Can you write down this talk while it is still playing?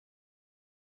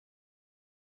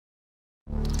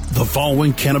The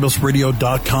following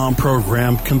CannabisRadio.com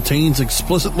program contains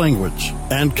explicit language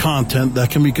and content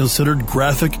that can be considered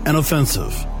graphic and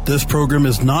offensive. This program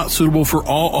is not suitable for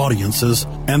all audiences,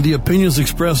 and the opinions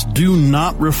expressed do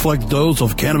not reflect those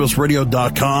of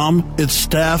CannabisRadio.com, its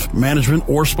staff, management,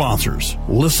 or sponsors.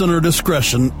 Listener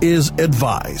discretion is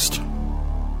advised.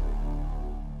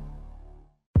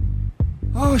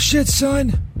 Oh shit,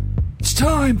 son. It's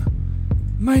time.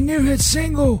 My new hit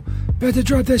single. About to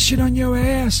drop that shit on your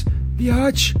ass,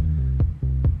 biatch.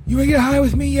 You wanna get high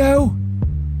with me, yo?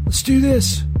 Let's do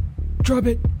this. Drop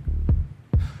it.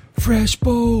 Fresh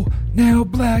bowl, now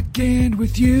blackened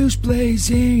with use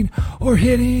blazing, or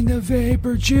hitting the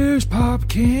vapor juice pop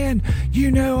can.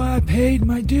 You know I paid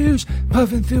my dues,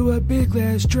 puffing through a big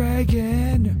glass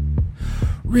dragon.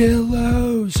 Real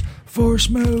lows for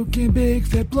smoking big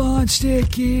fat blonde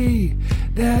sticky.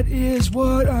 That is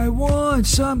what I want.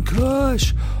 Some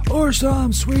kush or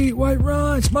some sweet white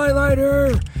runs. My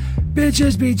lighter,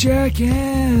 bitches be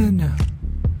jacking.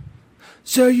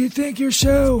 So you think you're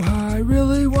so high,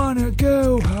 really wanna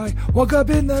go high. Walk up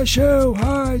in the show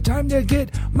high, time to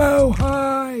get mo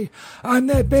high. I'm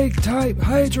that bake type,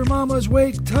 hide your mama's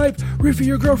wake type, roofie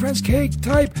your girlfriend's cake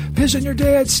type, piss on your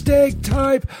dad's steak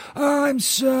type. I'm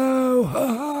so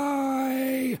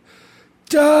high.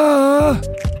 Duh.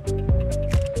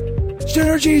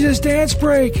 Stoner Jesus dance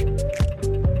break.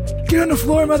 Get on the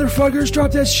floor, motherfuckers,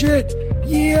 drop that shit.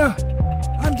 Yeah,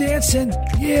 I'm dancing,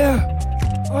 yeah.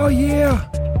 Oh yeah.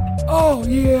 Oh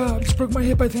yeah. I just broke my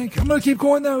hip, I think. I'm gonna keep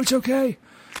going though. It's okay.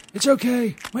 It's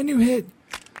okay. My new hit.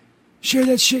 Share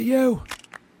that shit, yo.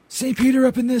 St. Peter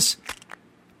up in this.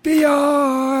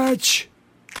 Biatch.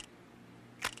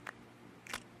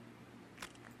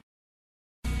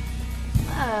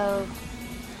 Whoa.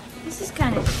 This is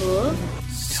kind of cool.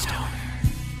 Stoner.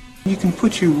 You can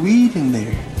put your weed in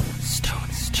there.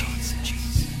 Stoner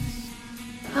Jesus.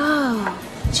 Oh.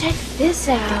 Check this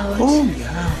out. Oh,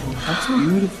 yeah. That's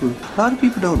beautiful. A lot of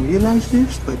people don't realize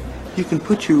this, but you can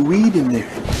put your weed in there.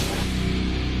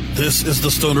 This is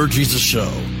the Stoner Jesus Show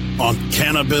on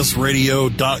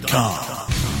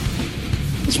CannabisRadio.com.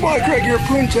 It's Mike Greg here,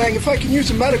 Poontang, if I can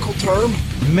use a medical term.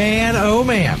 Man, oh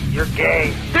man. You're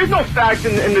gay. There's no fags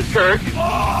in the church.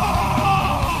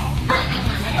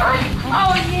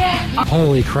 Oh, yeah.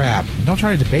 Holy crap. Don't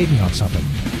try to debate me on something.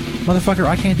 Motherfucker,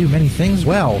 I can't do many things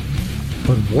well.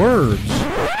 But words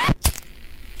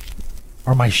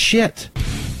are my shit.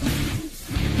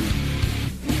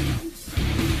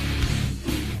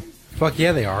 Fuck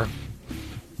yeah, they are.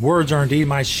 Words are indeed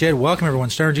my shit. Welcome everyone,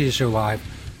 Stoner Jesus Show Live,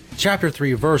 Chapter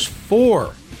 3, Verse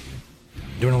 4.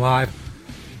 Doing it live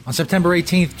on September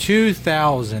 18th,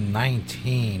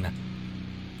 2019.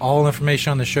 All information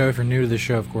on the show, if you're new to the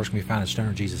show, of course, can be found at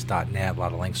stonerjesus.net. A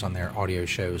lot of links on there, audio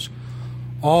shows,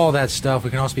 all that stuff. We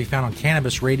can also be found on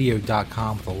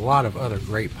CannabisRadio.com with a lot of other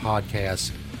great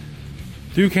podcasts.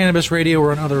 Through Cannabis Radio,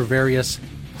 we're on other various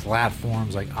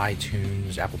platforms like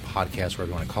iTunes, Apple Podcasts, whatever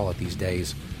you want to call it these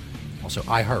days. Also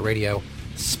iHeartRadio,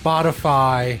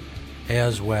 Spotify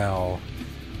as well.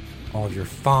 All of your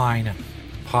fine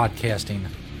podcasting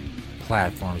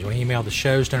platforms. You want to email the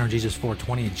show,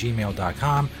 stonerjesus420 at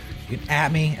gmail.com. You can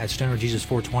at me at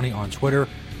stonerjesus420 on Twitter.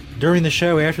 During the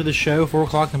show, after the show, 4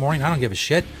 o'clock in the morning, I don't give a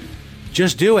shit.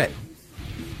 Just do it.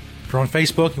 If you're on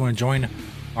Facebook, you want to join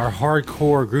our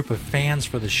hardcore group of fans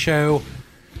for the show,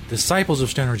 Disciples of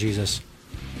Stoner Jesus,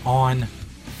 on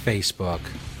Facebook.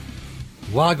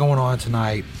 A lot going on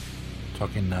tonight.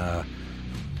 Talking a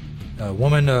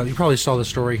woman, you probably saw this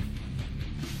story.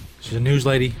 She's a news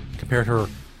lady, compared her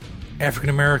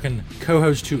African-American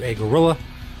co-host to a gorilla.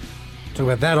 Talk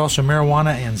about that, also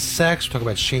marijuana and sex. Talk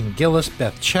about Shane Gillis,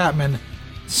 Beth Chapman,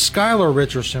 Skylar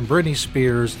Richardson, Britney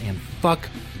Spears, and fuck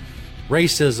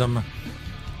racism,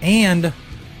 and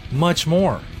much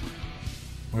more.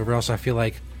 Whatever else I feel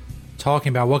like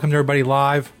talking about. Welcome to everybody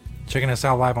live, checking us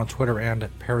out live on Twitter and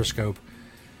Periscope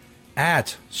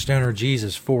at Stoner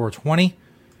Jesus 420.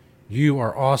 You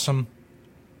are awesome.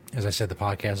 As I said, the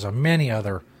podcast is on many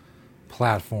other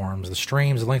platforms. The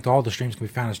streams, the link to all the streams can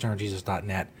be found at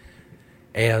stonerjesus.net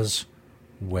as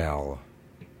well.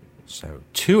 So,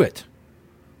 to it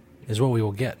is what we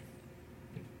will get.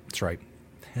 That's right.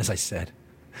 As I said.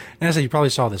 And as I said, you probably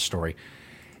saw this story.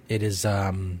 It is,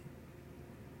 long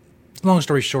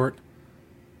story short,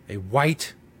 a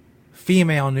white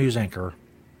female news anchor.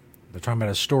 They're talking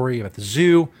about a story about the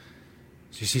zoo.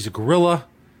 She sees a gorilla.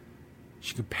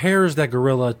 She compares that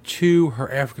gorilla to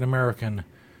her African-American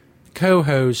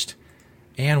co-host.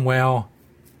 And, well,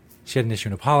 she had an issue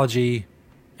an apology.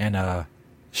 And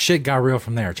shit got real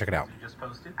from there. Check it out.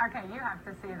 Okay, you have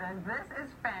to see this. This is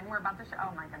Finn. We're about to show.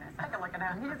 Oh my goodness, take a look at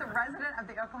him. He's a resident of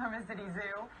the Oklahoma City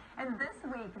Zoo, and this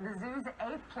week the zoo's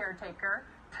 8th caretaker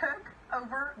took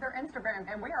over their Instagram,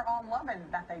 and we are all loving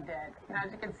that they did. And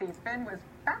as you can see, Finn was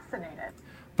fascinated.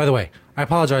 By the way, I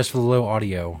apologize for the low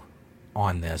audio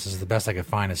on this. This is the best I could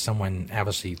find. Is someone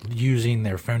obviously using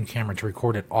their phone camera to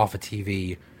record it off a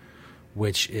TV,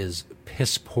 which is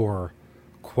piss poor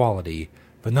quality,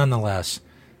 but nonetheless,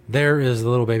 there is the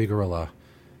little baby gorilla.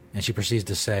 And she proceeds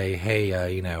to say,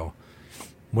 hey, you know,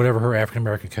 whatever her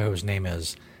African-American co-host's name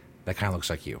is, that kind of looks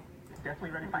like you.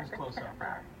 Definitely ready for this close-up.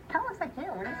 Kind of looks like you.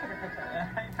 What do you take a picture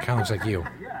of? Kind of looks like you.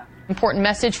 Important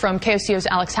message from KOCO's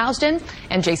Alex Housden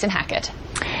and Jason Hackett.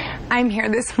 I'm here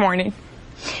this morning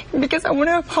because I want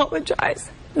to apologize,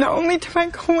 not only to my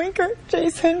co-anchor,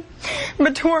 Jason,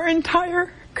 but to our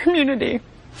entire community.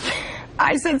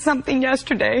 I said something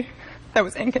yesterday that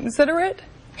was inconsiderate.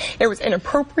 It was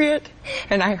inappropriate,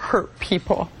 and I hurt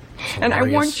people. And I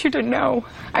want you to know,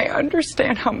 I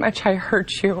understand how much I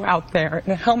hurt you out there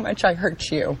and how much I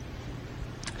hurt you.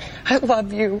 I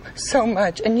love you so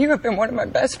much, and you have been one of my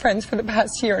best friends for the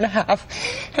past year and a half,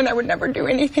 and I would never do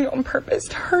anything on purpose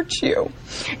to hurt you.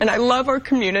 And I love our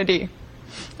community,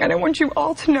 and I want you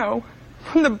all to know,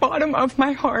 from the bottom of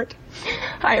my heart,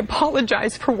 I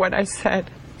apologize for what I said.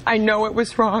 I know it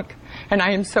was wrong, and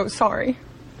I am so sorry.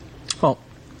 Well,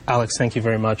 Alex, thank you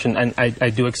very much, and I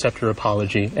do accept your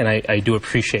apology, and I do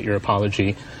appreciate your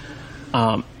apology. I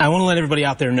want to let everybody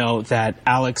out there know that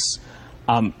Alex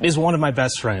is one of my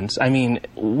best friends. I mean,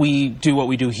 we do what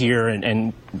we do here,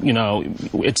 and you know,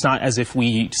 it's not as if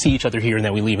we see each other here and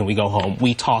then we leave and we go home.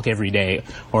 We talk every day,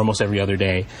 or almost every other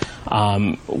day.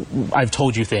 I've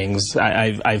told you things.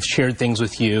 I've shared things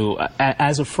with you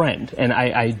as a friend, and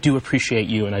I do appreciate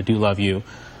you, and I do love you.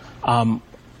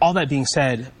 All that being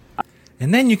said...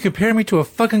 And then you compare me to a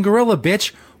fucking gorilla,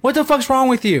 bitch. What the fuck's wrong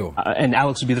with you? And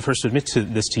Alex would be the first to admit to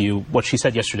this to you. What she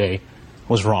said yesterday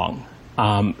was wrong.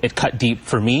 It cut deep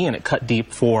for me, and it cut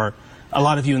deep for a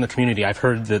lot of you in the community. I've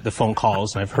heard the phone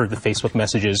calls, and I've heard the Facebook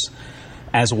messages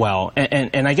as well.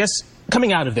 And I guess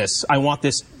coming out of this, I want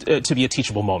this to be a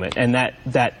teachable moment. And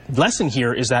that lesson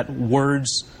here is that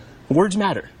words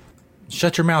matter.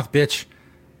 Shut your mouth, bitch.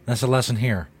 That's the lesson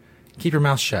here. Keep your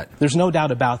mouth shut. There's no doubt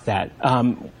about that.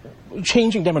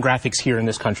 Changing demographics here in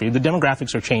this country. The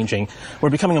demographics are changing. We're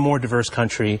becoming a more diverse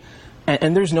country,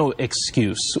 and there's no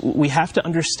excuse. We have to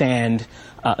understand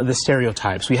the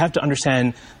stereotypes. We have to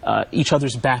understand each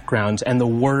other's backgrounds and the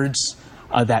words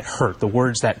that hurt, the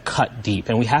words that cut deep.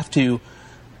 And we have to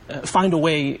find a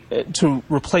way to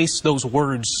replace those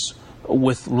words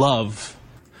with love.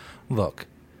 Look,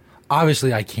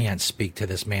 obviously I can't speak to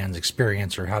this man's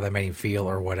experience or how that made him feel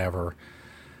or whatever,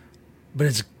 but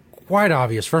it's quite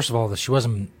obvious, first of all,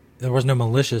 that there was no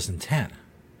malicious intent.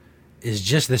 It's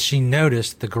just that she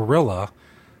noticed the gorilla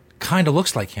kind of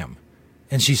looks like him.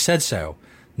 And she said so,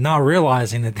 not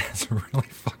realizing that that's a really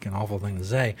fucking awful thing to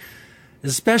say,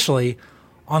 especially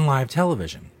on live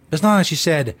television. It's not like she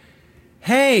said,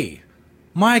 hey,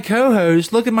 my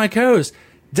co-host, look at my co-host.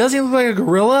 Doesn't he look like a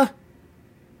gorilla?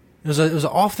 It was an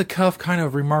off-the-cuff kind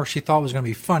of remark she thought was going to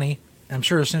be funny. And I'm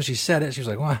sure as soon as she said it, she was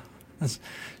like, well,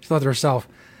 she thought to herself,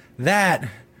 that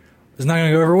is not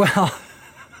going to go over well.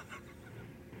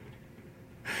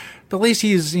 But at least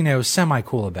he's,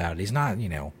 semi-cool about it. He's not,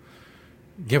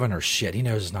 giving her shit. He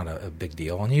knows it's not a big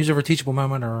deal. And use it for a teachable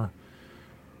moment or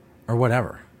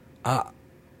whatever.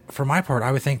 For my part,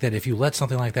 I would think that if you let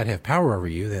something like that have power over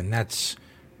you, then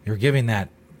you're giving that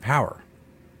power.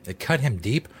 It cut him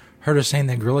deep. Heard her saying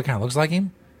that gorilla kind of looks like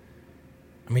him.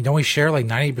 I mean, don't we share like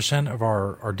 90% of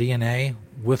our DNA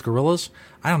with gorillas?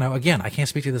 I don't know. Again, I can't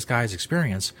speak to this guy's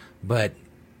experience, but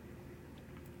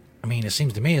I mean, it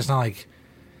seems to me it's not like...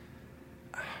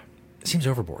 It seems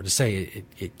overboard to say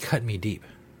it cut me deep.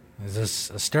 Is this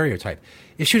a stereotype?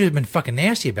 If she would have been fucking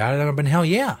nasty about it, I would have been, hell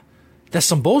yeah. That's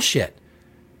some bullshit.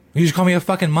 You just call me a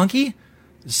fucking monkey?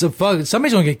 Somebody's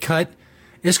gonna get cut.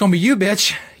 It's gonna be you,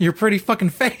 bitch. Your pretty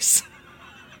fucking face.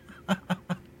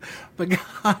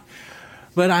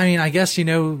 But I mean, I guess,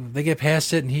 they get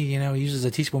past it and he, uses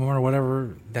a teachable moment or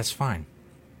whatever. That's fine.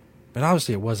 But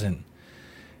obviously it wasn't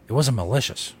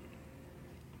malicious.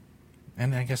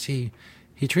 And I guess he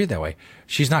treated that way.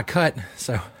 She's not cut,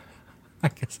 so I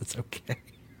guess it's okay.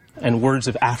 And words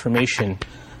of affirmation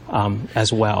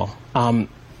as well.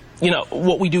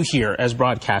 What we do here as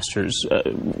broadcasters,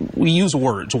 we use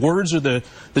words. Words are the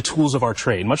tools of our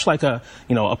trade. Much like a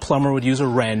plumber would use a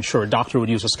wrench or a doctor would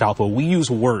use a scalpel, we use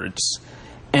words.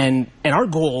 And our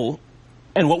goal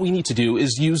and what we need to do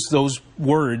is use those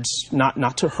words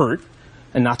not to hurt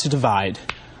and not to divide,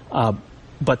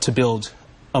 but to build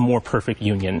a more perfect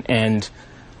union. And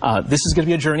this is going to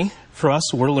be a journey for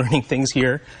us. We're learning things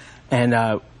here.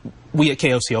 And we at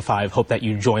KOCO5 hope that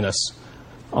you join us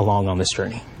along on this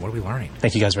journey. What are we learning?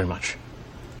 Thank you guys very much.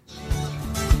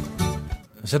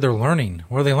 I said they're learning.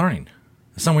 What are they learning?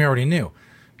 It's something we already knew.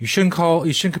 You shouldn't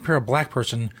compare a black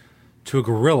person to a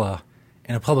gorilla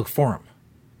in a public forum.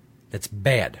 It's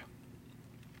bad.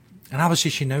 And obviously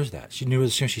she knows that. She knew it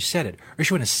as soon as she said it. Or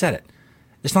she wouldn't have said it.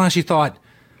 It's not like she thought,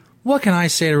 what can I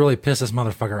say to really piss this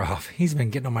motherfucker off? He's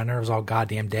been getting on my nerves all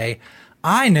goddamn day.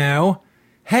 I know.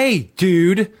 Hey,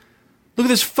 dude. Look at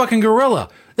this fucking gorilla.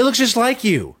 It looks just like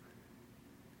you.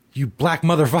 You black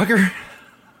motherfucker.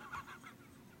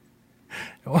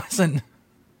 It wasn't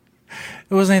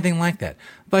anything like that.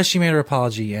 But she made her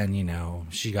apology, and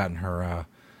she got in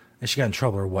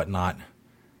trouble or whatnot,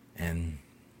 and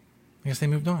I guess they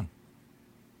moved on.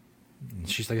 And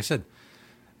she's like I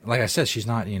said, she's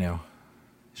not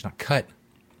she's not cut,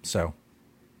 so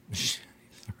she's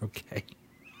okay.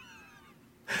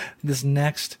 This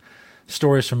next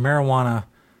story is from Marijuana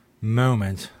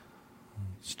Moment.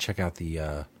 Let's check out the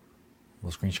little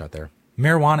screenshot there.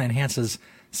 Marijuana enhances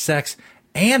sex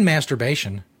and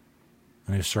masturbation.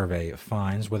 A new survey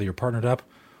finds whether you're partnered up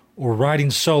or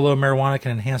riding solo, marijuana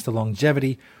can enhance the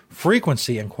longevity,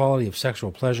 frequency, and quality of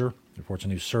sexual pleasure. Reports a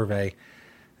new survey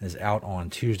is out on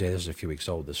Tuesday. This is a few weeks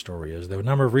old, this story is. Though a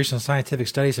number of recent scientific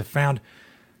studies have found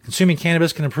consuming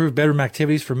cannabis can improve bedroom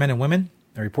activities for men and women.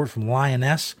 A report from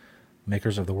Lioness,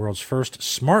 makers of the world's first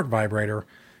smart vibrator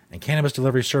and cannabis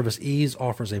delivery service Ease,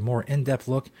 offers a more in-depth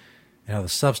look at how the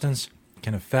substance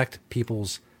can affect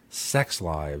people's sex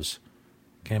lives.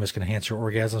 Cannabis can enhance your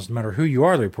orgasms no matter who you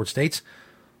are, the report states.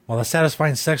 While a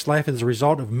satisfying sex life is a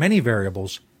result of many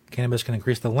variables, cannabis can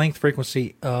increase the length,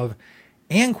 frequency of,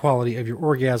 and quality of your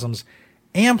orgasms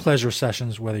and pleasure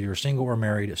sessions, whether you're single or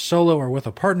married, solo or with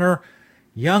a partner,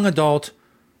 young adult,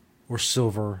 or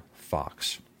silver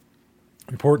fox.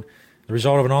 Report the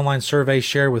result of an online survey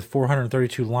shared with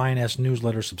 432 Lioness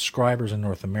newsletter subscribers in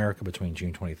North America between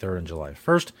June 23rd and July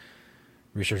 1st.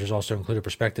 Researchers also included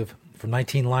perspective from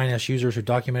 19 Lioness users who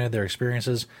documented their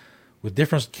experiences with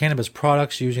different cannabis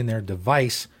products using their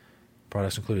device.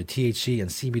 Products included THC and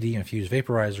CBD-infused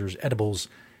vaporizers, edibles,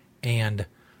 and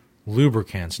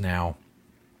lubricants. Now,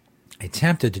 I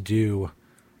attempted to do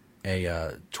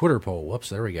a Twitter poll. Whoops,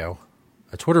 there we go.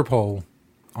 A Twitter poll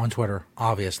on Twitter,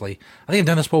 obviously. I think I've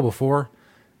done this poll before.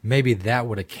 Maybe that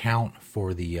would account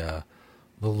for the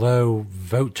low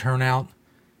vote turnout,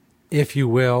 if you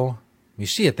will. You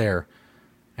see it there.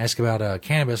 Ask about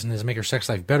cannabis and does it make your sex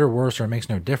life better, worse, or it makes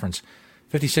no difference.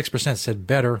 56% said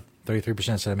better.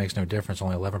 33% said it makes no difference.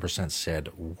 Only 11% said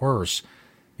worse.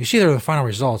 You see there are the final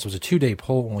results. It was a 2-day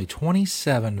poll, only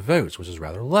 27 votes, which is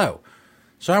rather low.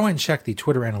 So I went and checked the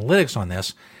Twitter analytics on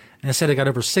this, and it said it got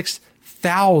over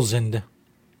 6,000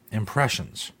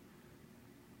 impressions.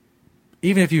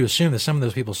 Even if you assume that some of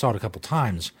those people saw it a couple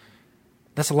times,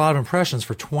 that's a lot of impressions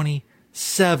for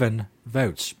 27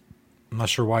 votes. I'm not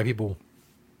sure why people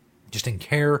just didn't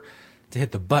care to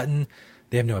hit the button.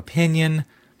 They have no opinion.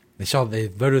 They saw that they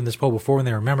voted in this poll before and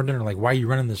they remembered it. They're like, why are you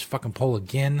running this fucking poll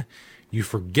again? You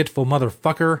forgetful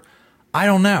motherfucker. I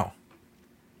don't know.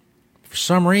 For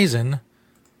some reason,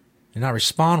 did not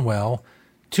respond well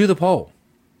to the poll.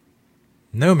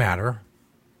 No matter,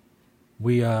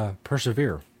 we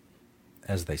persevere,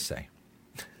 as they say.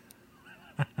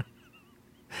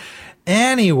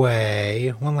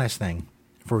 Anyway, one last thing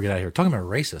before we get out of here. Talking about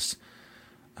racists,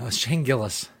 Shane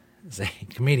Gillis is a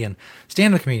comedian,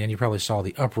 stand-up comedian. You probably saw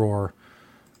the uproar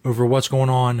over what's going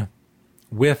on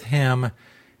with him.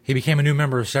 He became a new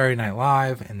member of Saturday Night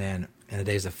Live, and then in the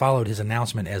days that followed his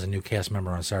announcement as a new cast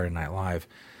member on Saturday Night Live,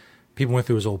 people went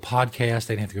through his old podcast.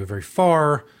 They didn't have to go very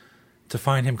far to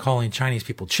find him calling Chinese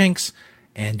people chinks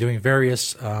and doing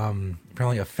various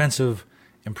apparently offensive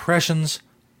impressions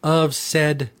of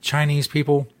said Chinese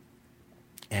people.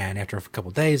 And after a couple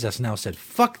of days, SNL said,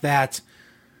 fuck that.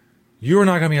 You're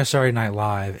not going to be on Saturday Night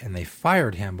Live. And they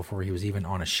fired him before he was even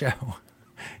on a show.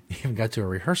 He even got to a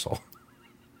rehearsal.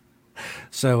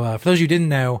 So for those of you who didn't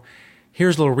know,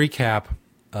 here's a little recap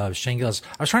of Shane Gillis.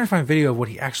 I was trying to find a video of what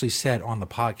he actually said on the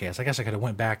podcast. I guess I could have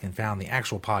went back and found the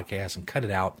actual podcast and cut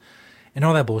it out and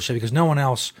all that bullshit because no one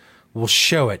else will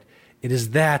show it. It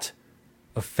is that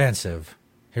offensive.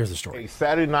 Here's the story. A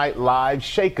Saturday Night Live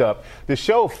shakeup. The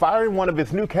show firing one of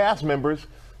its new cast members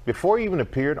before he even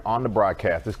appeared on the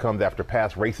broadcast. This comes after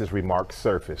past racist remarks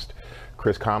surfaced.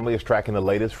 Chris Conley is tracking the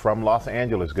latest from Los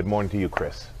Angeles. Good morning to you,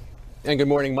 Chris. And good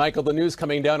morning, Michael. The news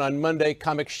coming down on Monday.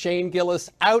 Comic Shane Gillis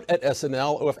out at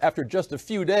SNL after just a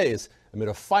few days amid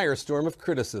a firestorm of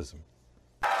criticism.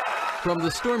 From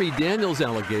the Stormy Daniels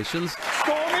allegations.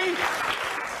 Stormy?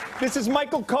 This is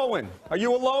Michael Cohen. Are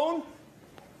you alone?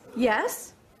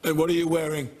 Yes. And what are you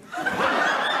wearing?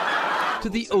 To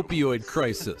the opioid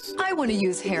crisis. I want to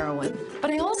use heroin, but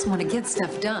I also want to get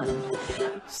stuff done.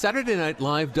 Saturday Night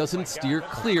Live doesn't steer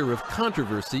clear of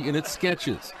controversy in its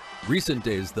sketches. Recent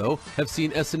days, though, have seen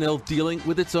SNL dealing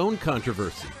with its own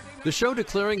controversy. The show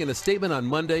declaring in a statement on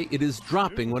Monday it is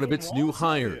dropping one of its new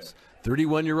hires,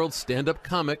 31-year-old stand-up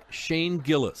comic Shane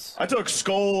Gillis. I took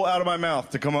skull out of my mouth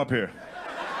to come up here.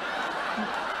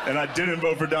 And I didn't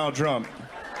vote for Donald Trump.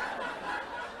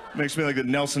 Makes me like the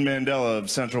Nelson Mandela of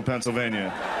central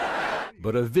Pennsylvania.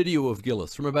 But a video of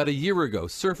Gillis from about a year ago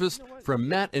surfaced from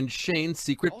Matt and Shane's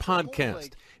secret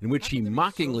podcast, in which he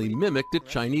mockingly mimicked a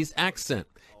Chinese accent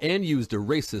and used a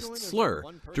racist slur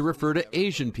to refer to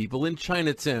Asian people in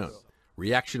Chinatown.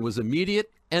 Reaction was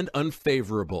immediate and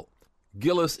unfavorable.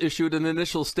 Gillis issued an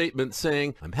initial statement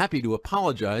saying, "I'm happy to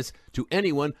apologize to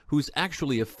anyone who's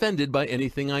actually offended by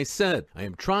anything I said. I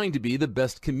am trying to be the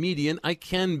best comedian I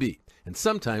can be, and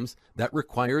sometimes that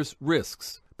requires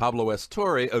risks." Pablo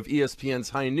Estore of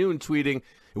ESPN's High Noon tweeting,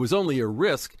 "It was only a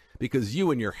risk because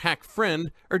you and your hack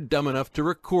friend are dumb enough to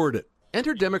record it."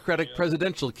 Enter Democratic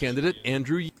presidential candidate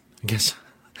Andrew. I guess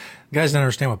you guys don't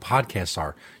understand what podcasts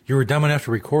are. You were dumb enough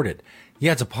to record it.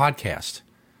 Yeah, it's a podcast.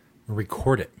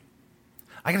 Record it.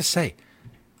 I gotta say,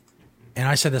 and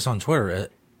I said this on Twitter,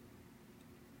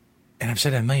 and I've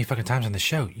said it a million fucking times on the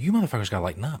show, you motherfuckers gotta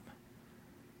lighten up.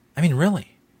 I mean,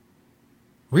 really.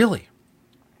 Really.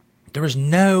 There was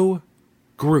no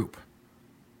group.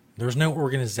 There was no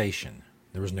organization.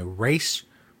 There was no race,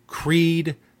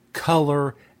 creed,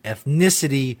 color,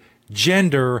 ethnicity,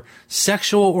 gender,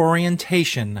 sexual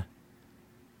orientation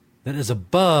that is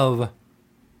above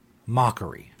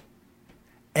mockery.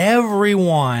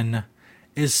 Everyone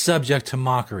is subject to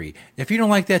mockery. If you don't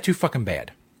like that, too fucking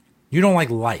bad. You don't like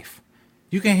life.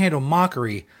 You can't handle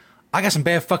mockery. I got some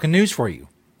bad fucking news for you.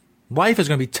 Life is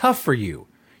going to be tough for you.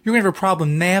 You're going to have a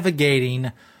problem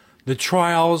navigating the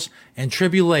trials and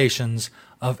tribulations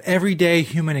of everyday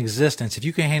human existence if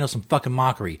you can handle some fucking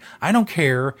mockery. I don't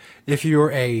care if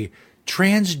you're a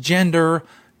transgender,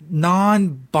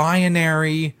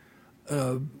 non-binary,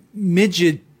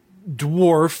 midget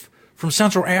dwarf from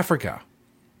Central Africa.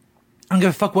 I don't give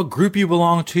a fuck what group you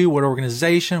belong to, what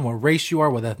organization, what race you are,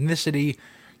 what ethnicity.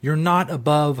 You're not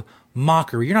above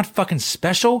mockery. You're not fucking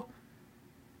special.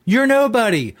 You're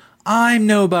nobody. I'm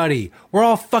nobody. We're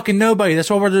all fucking nobody. That's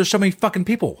why there's so many fucking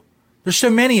people. There's so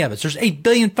many of us. There's 8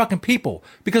 billion fucking people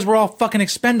because we're all fucking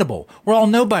expendable. We're all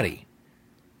nobody.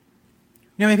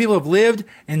 You know how many people have lived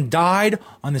and died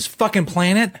on this fucking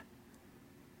planet?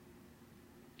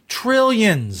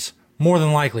 Trillions, more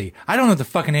than likely. I don't know what the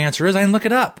fucking answer is. I didn't look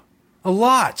it up. A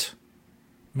lot.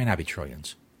 May not be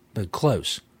trillions, but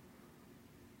close.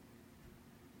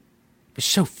 It's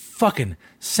so fucking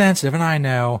sensitive, and I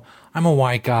know I'm a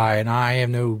white guy, and I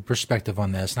have no perspective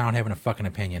on this, and I don't have a fucking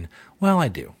opinion. Well, I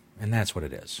do, and that's what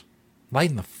it is.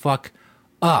 Lighten the fuck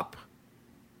up.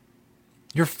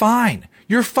 You're fine.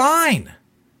 You're fine.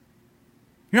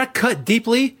 You're not cut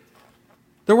deeply.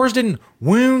 The words didn't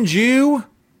wound you.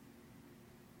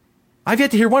 I've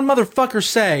yet to hear one motherfucker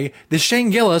say that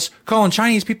Shane Gillis calling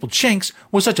Chinese people chinks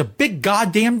was such a big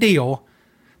goddamn deal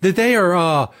that they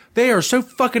are so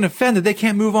fucking offended they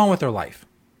can't move on with their life.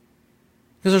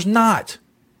 Because there's not.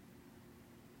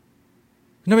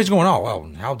 Nobody's going, oh,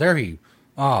 well, how dare he?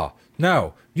 Oh,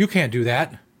 no, you can't do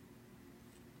that.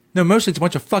 No, mostly it's a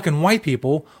bunch of fucking white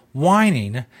people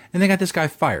whining, and they got this guy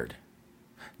fired.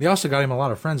 They also got him a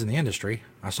lot of friends in the industry.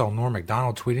 I saw Norm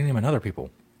Macdonald tweeting him and other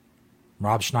people.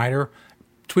 Rob Schneider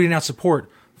tweeting out support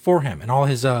for him and all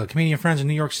his comedian friends in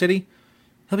New York City.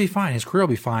 He'll be fine. His career will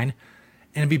be fine.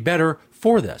 And it'll be better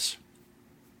for this.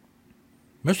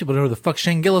 Most people don't know who the fuck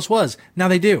Shane Gillis was. Now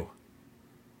they do.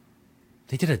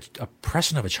 They did a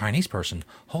impression of a Chinese person.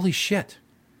 Holy shit.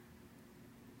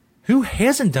 Who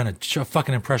hasn't done a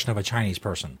fucking impression of a Chinese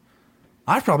person?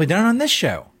 I've probably done it on this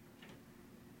show.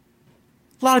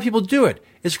 A lot of people do it.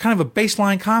 It's kind of a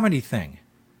baseline comedy thing.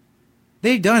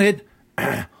 They've done it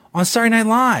on Saturday Night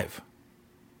Live.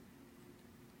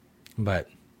 But,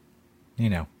 you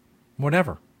know,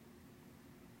 whatever.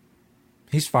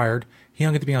 He's fired. He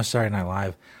don't get to be on Saturday Night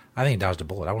Live. I think he dodged a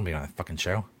bullet. I wouldn't be on that fucking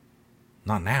show.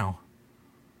 Not now.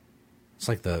 It's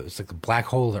like the black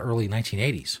hole of the early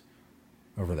 1980s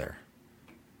over there.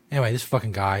 Anyway, this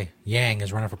fucking guy, Yang,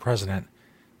 is running for president.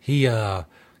 He got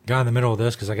got in the middle of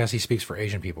this because I guess he speaks for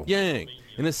Asian people. Yang.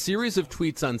 In a series of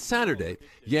tweets on Saturday,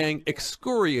 Yang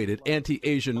excoriated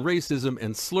anti-Asian racism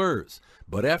and slurs.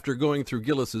 But after going through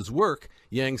Gillis's work,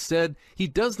 Yang said, "He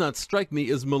does not strike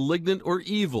me as malignant or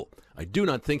evil. I do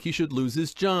not think he should lose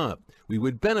his job. We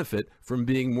would benefit from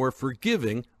being more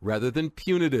forgiving rather than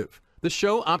punitive." The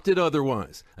show opted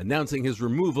otherwise, announcing his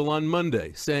removal on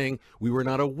Monday, saying, "We were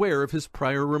not aware of his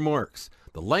prior remarks.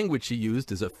 The language he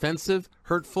used is offensive,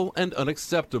 hurtful, and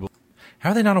unacceptable."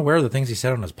 How are they not aware of the things he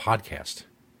said on his podcast?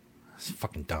 That's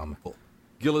fucking dumb.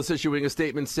 Gillis issuing a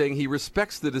statement saying he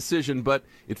respects the decision, but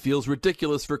it feels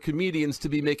ridiculous for comedians to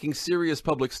be making serious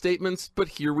public statements, but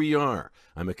here we are.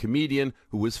 I'm a comedian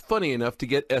who was funny enough to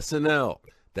get SNL.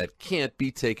 That can't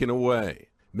be taken away.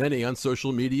 Many on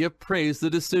social media praised the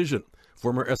decision.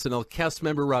 Former SNL cast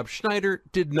member Rob Schneider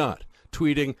did not,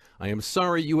 tweeting, "I am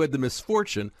sorry you had the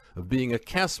misfortune of being a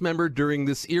cast member during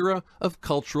this era of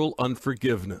cultural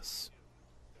unforgiveness."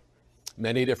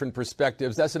 Many different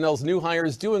perspectives. SNL's new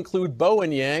hires do include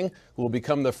Bowen Yang, who will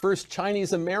become the first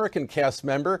Chinese-American cast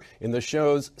member in the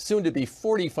show's soon-to-be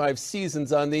 45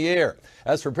 seasons on the air.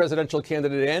 As for presidential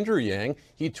candidate Andrew Yang,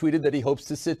 he tweeted that he hopes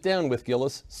to sit down with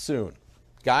Gillis soon.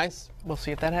 Guys? We'll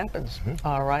see if that happens.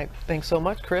 All right. Thanks so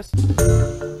much, Chris.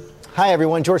 Hi,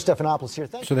 everyone. George Stephanopoulos here.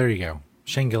 So there you go.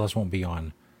 Shane Gillis won't be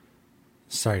on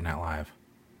Saturday Night Live.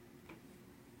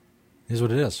 Here's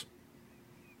what it is.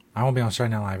 I won't be on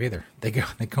Saturday Night Live either. They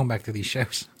come back to these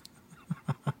shows.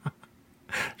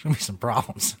 There's going to be some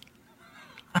problems.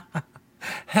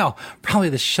 Hell,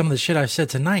 probably some of the shit I said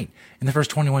tonight in the first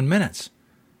 21 minutes.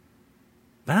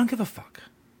 But I don't give a fuck.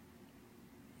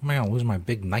 Am I going to lose my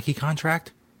big Nike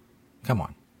contract? Come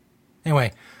on.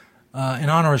 Anyway, in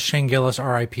honor of Shane Gillis,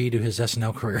 R.I.P. to his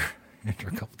SNL career after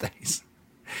a couple days.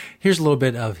 Here's a little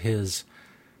bit of his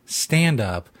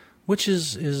stand-up, which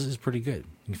is pretty good.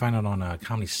 You can find it on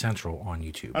Comedy Central on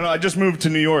YouTube. I don't know, I just moved to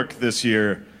New York this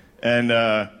year, and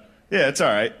yeah, it's all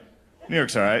right. New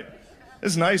York's all right.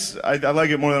 It's nice. I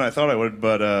like it more than I thought I would,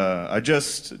 but I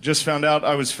just found out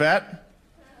I was fat.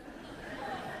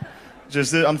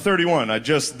 I'm 31. I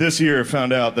just this year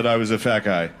found out that I was a fat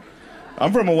guy.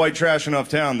 I'm from a white trash enough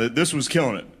town that this was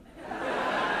killing it.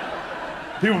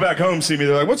 People back home see me,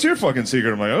 they're like, "What's your fucking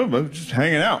secret?" I'm like, "Oh, I'm just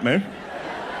hanging out, man.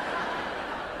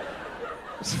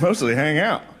 It's mostly hang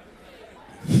out."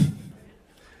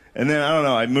 And then, I don't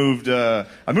know, I moved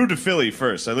to Philly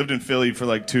first. I lived in Philly for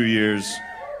like 2 years.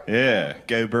 Yeah,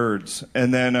 go Birds.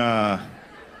 And then,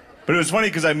 but it was funny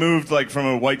because I moved like from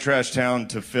a white trash town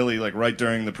to Philly like right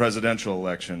during the presidential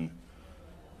election.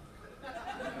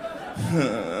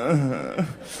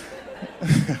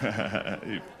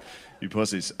 you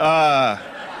pussies.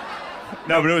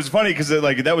 No, but it was funny because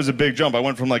like that was a big jump. I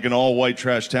went from like an all white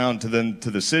trash town to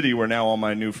the city where now all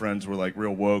my new friends were like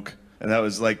real woke, and that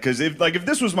was like because if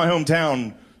this was my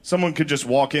hometown, someone could just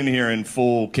walk in here in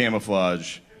full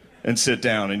camouflage and sit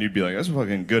down, and you'd be like, "That's a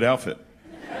fucking good outfit."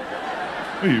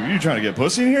 What, you trying to get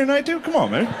pussy in here tonight, dude? Come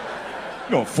on, man. You're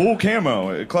going full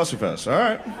camo at Clusterfest. All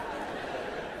right.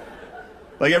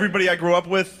 Like everybody I grew up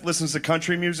with listens to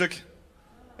country music,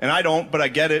 and I don't, but I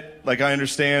get it. Like I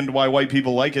understand why white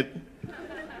people like it.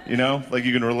 You know, like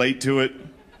you can relate to it.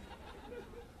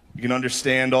 You can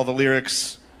understand all the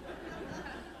lyrics.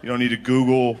 You don't need to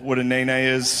Google what a nene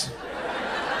is.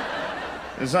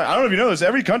 It's not, I don't know if you know this,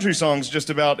 every country song's just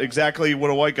about exactly what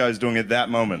a white guy's doing at that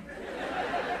moment.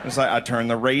 It's like, I turn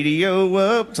the radio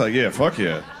up. It's like, yeah, fuck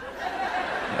yeah.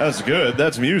 That's good.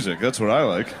 That's music. That's what I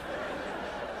like.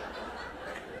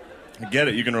 I get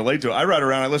it. You can relate to it. I ride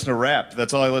around, I listen to rap.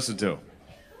 That's all I listen to.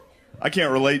 I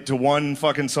can't relate to one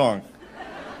fucking song.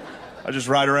 I just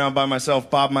ride around by myself,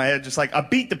 bob my head, just like, I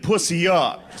beat the pussy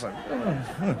up. Just like,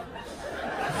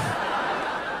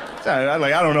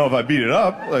 I don't know if I beat it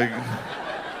up. Like,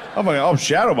 I'm like, I'll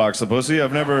shadowbox the pussy.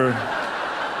 I've never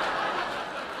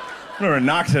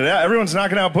knocked it out. Everyone's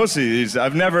knocking out pussy.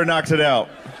 I've never knocked it out.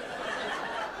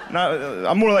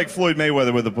 I'm more like Floyd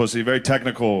Mayweather with the pussy. Very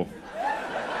technical.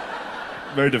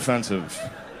 Very defensive.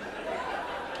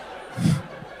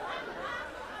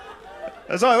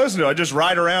 That's all I listen to. I just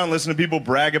ride around, listen to people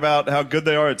brag about how good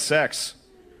they are at sex.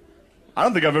 I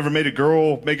don't think I've ever made a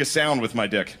girl make a sound with my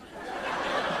dick.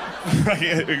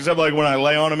 Except like when I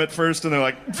lay on them at first and they're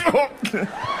like,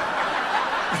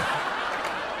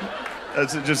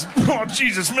 that's it, just, oh,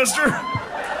 Jesus, mister.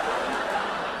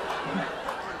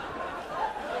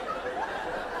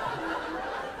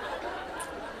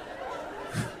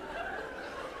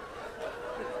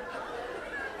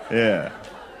 Yeah,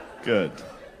 good.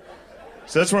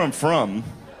 So that's where I'm from.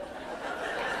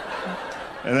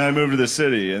 And then I moved to the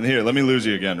city. And here, let me lose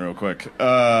you again real quick.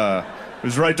 It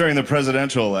was right during the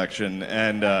presidential election,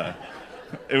 and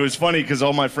it was funny because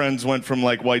all my friends went from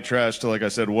like white trash to, like I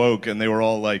said, woke, and they were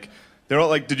all like,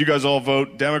 did you guys all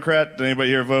vote Democrat? Did anybody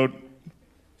here vote?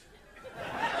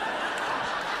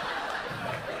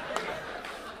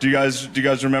 Do you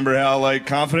guys remember how like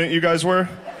confident you guys were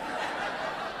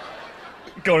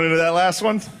going into that last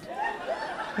one?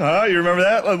 You remember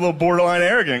that? Like, a little borderline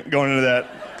arrogant going into that.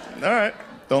 All right,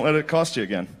 don't let it cost you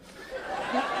again.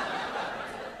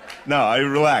 No,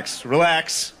 relax.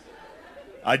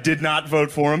 I did not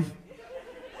vote for him.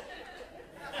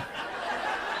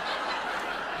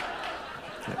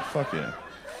 Yeah, fuck yeah.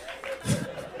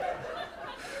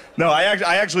 No, I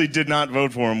actually did not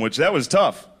vote for him, which that was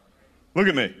tough. Look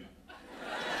at me.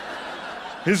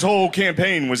 His whole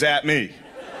campaign was at me.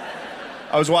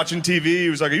 I was watching TV, he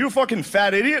was like, "Are you a fucking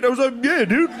fat idiot?" I was like, "Yeah,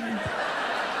 dude.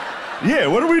 Yeah,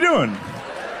 what are we doing?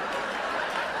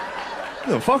 What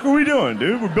the fuck are we doing,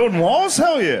 dude? We're building walls?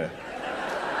 Hell yeah."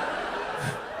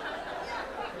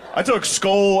 I took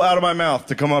skull out of my mouth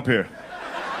to come up here.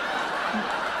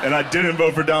 And I didn't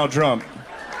vote for Donald Trump.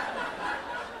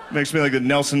 Makes me like the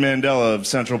Nelson Mandela of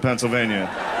central Pennsylvania.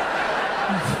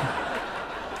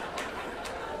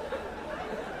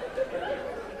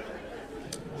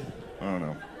 I don't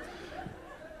know.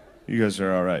 You guys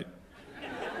are all right.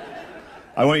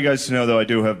 I want you guys to know, though, I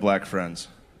do have black friends.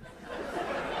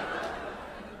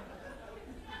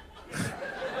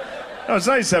 No, it's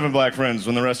nice having black friends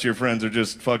when the rest of your friends are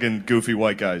just fucking goofy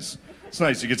white guys. It's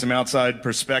nice. You get some outside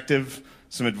perspective,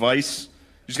 some advice.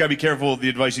 You just gotta be careful of the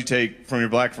advice you take from your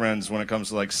black friends when it comes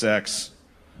to, like, sex.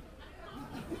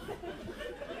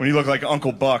 When you look like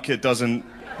Uncle Buck, it doesn't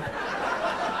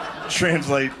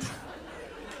translate.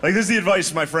 Like, this is the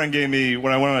advice my friend gave me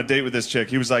when I went on a date with this chick.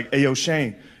 He was like, "Hey, yo,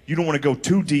 Shane, you don't want to go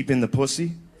too deep in the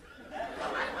pussy.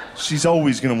 She's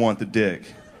always gonna want the dick."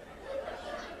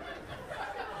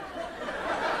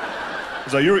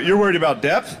 He's like, you're worried about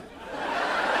depth?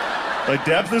 Like,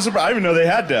 depth is I didn't even know they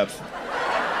had depth.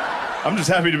 I'm just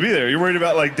happy to be there. You're worried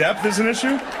about, like, depth is an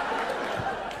issue?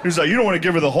 He's like, "You don't want to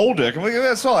give her the whole dick." I'm like,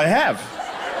 "That's all I have."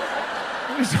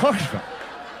 What are you talking about?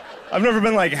 I've never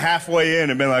been, like, halfway in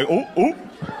and been like, "Oh,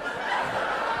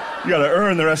 you gotta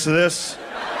earn the rest of this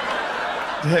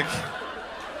dick."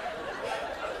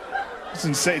 It's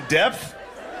insane. Depth?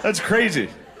 That's crazy.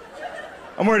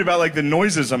 I'm worried about, like, the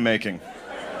noises I'm making.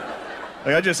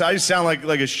 Like, I just sound like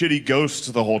a shitty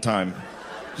ghost the whole time.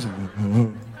 Just like,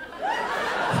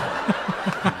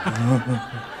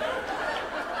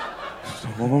 it's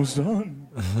almost done.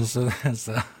 So that's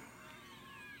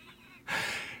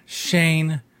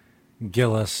Shane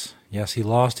Gillis. Yes, he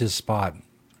lost his spot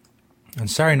on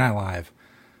Saturday Night Live.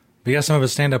 But yes, some of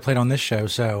his stand-up played on this show,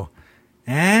 so...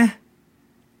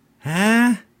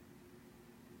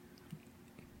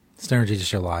 Stoner Jesus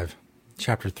Show Live,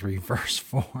 Chapter 3, Verse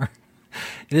 4.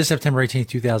 It is September 18th,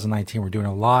 2019. We're doing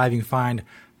it live. You can find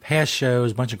past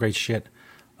shows, a bunch of great shit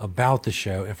about the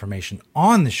show, information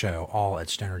on the show, all at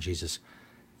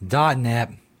stonerjesus.net.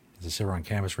 As I said, we're on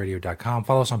cannabisradio.com.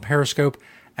 Follow us on Periscope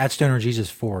at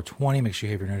stonerjesus420. Make sure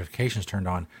you have your notifications turned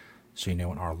on so you know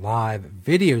when our live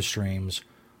video streams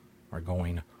are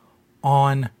going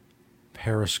on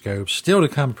Periscope. Still to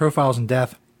come, Profiles in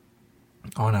Death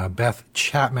on Beth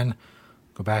Chapman.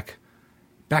 Go back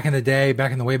in the day,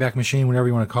 back in the Wayback Machine, whatever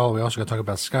you want to call it. We also got to talk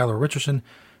about Skylar Richardson,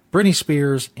 Britney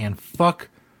Spears, and fuck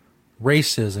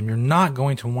racism. You're not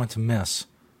going to want to miss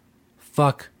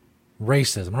fuck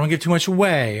racism. I don't give too much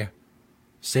away.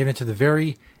 Save it to the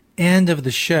very end of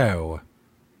the show.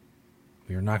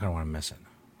 But you're not going to want to miss it.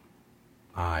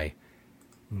 I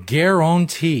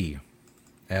guarantee,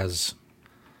 as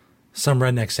some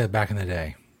redneck said back in the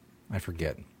day. I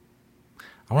forget.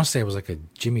 I want to say it was like a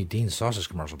Jimmy Dean sausage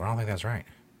commercial, but I don't think that's right.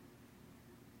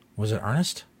 Was it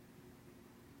Ernest?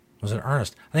 Was it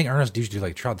Ernest? I think Ernest used to do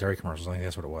like Trout Dairy commercials. I think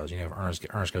that's what it was. You know, if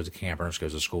Ernest goes to camp, Ernest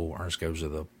goes to school, Ernest goes to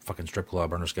the fucking strip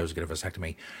club, Ernest goes to get a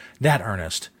vasectomy. That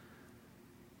Ernest.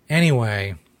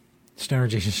 Anyway, Stoner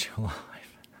Jesus Show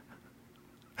Live.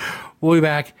 We'll be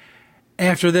back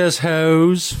after this,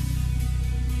 hoes.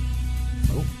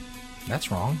 Oh,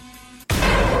 that's wrong.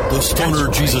 The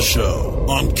Stoner Jesus Show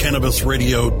on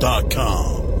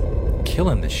CannabisRadio.com.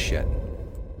 Killing this shit.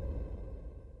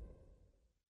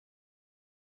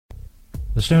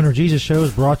 The Stoner Jesus Show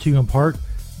is brought to you in part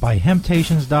by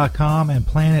Hemptations.com and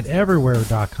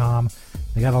PlanetEverywhere.com.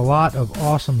 They got a lot of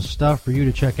awesome stuff for you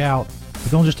to check out. But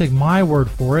don't just take my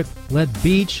word for it. Let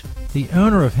Beach, the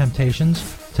owner of Hemptations,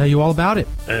 tell you all about it.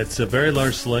 It's a very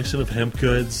large selection of hemp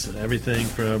goods, everything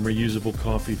from reusable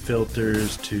coffee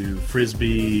filters to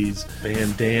frisbees,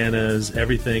 bandanas,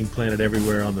 everything planted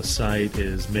everywhere on the site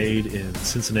is made in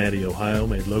Cincinnati, Ohio,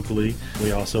 made locally.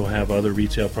 We also have other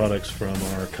retail products from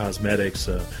our cosmetics,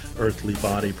 Earthly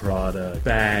Body product,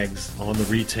 bags on the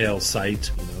retail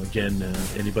site. Again,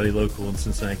 anybody local in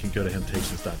Cincinnati can go to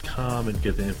Hemptations.com and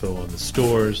get the info on the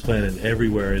stores. Planted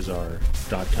everywhere is our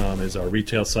 .com is our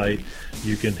retail site.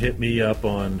 You can hit me up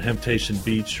on Hemptation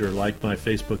Beach or like my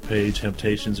Facebook page,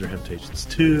 Hemptations or Hemptations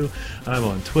 2. I'm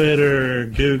on Twitter,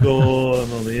 Google,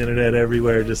 I'm on the internet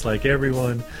everywhere, just like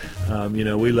everyone.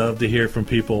 We love to hear from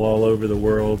people all over the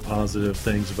world, positive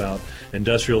things about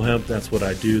industrial hemp. That's what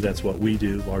I do. That's what we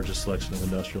do. Largest selection of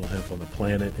industrial hemp on the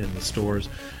planet in the stores.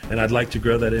 And I'd like to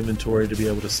grow that inventory to be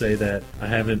able to say that I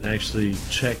haven't actually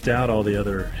checked out all the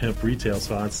other hemp retail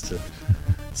spots to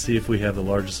see if we have the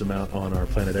largest amount on our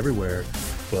planet everywhere.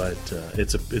 But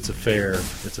it's a fair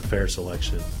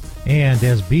selection. And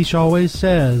as Beach always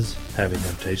says, having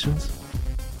temptations.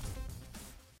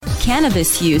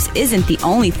 Cannabis use isn't the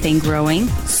only thing growing,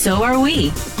 so are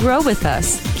we. Grow with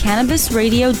us.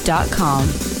 CannabisRadio.com.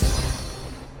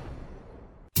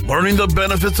 Learning the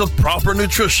benefits of proper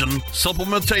nutrition,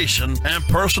 supplementation, and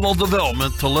personal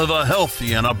development to live a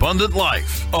healthy and abundant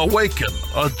life. Awaken,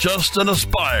 adjust, and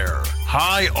aspire.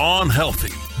 High on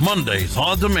Healthy. Mondays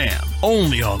on demand.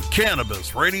 Only on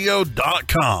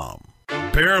CannabisRadio.com.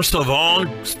 Pierre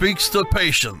Stavong speaks to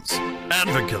patients,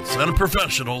 advocates, and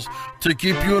professionals to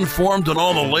keep you informed on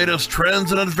all the latest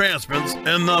trends and advancements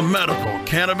in the medical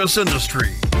cannabis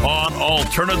industry on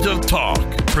Alternative Talk,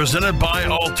 presented by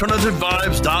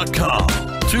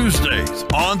AlternativeVibes.com. Tuesdays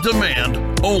on demand,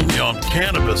 only on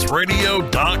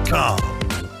CannabisRadio.com.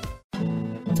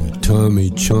 The Tommy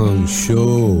Chong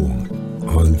Show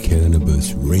on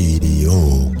Cannabis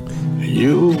Radio.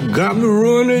 You got me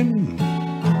running.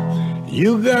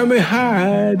 You got me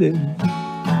hiding.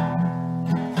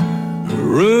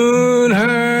 Run,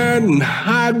 hide, and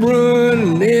hide,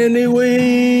 run any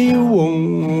way you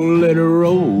want, let it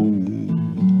roll.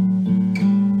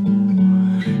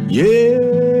 Yeah,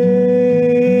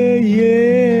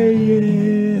 yeah,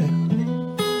 yeah.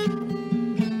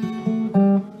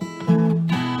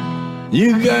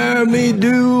 You got me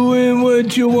doing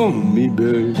what you want me,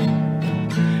 baby.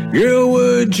 Girl,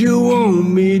 what you want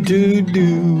me to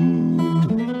do.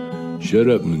 Shut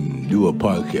up and do a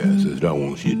podcast is what I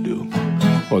want you to do.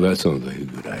 Well, that sounds like a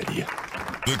good idea.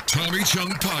 The Tommy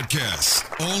Chung Podcast,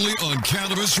 only on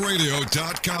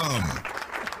CannabisRadio.com.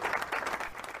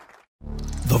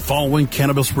 The following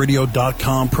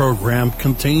CannabisRadio.com program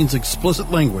contains explicit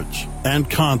language and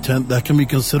content that can be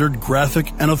considered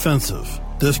graphic and offensive.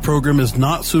 This program is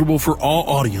not suitable for all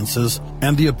audiences,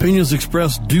 and the opinions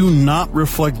expressed do not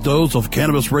reflect those of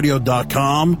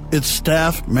CannabisRadio.com, its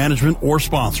staff, management, or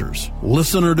sponsors.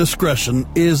 Listener discretion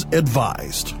is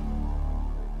advised.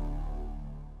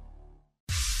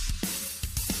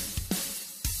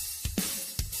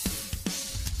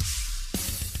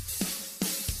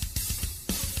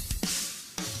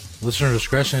 Listener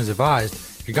discretion is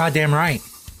advised. You're goddamn right.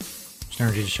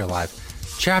 Stoner Jesus Show Live.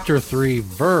 Chapter 3,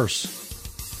 verse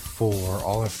 4.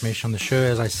 All information on the show,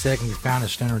 as I said, can be found at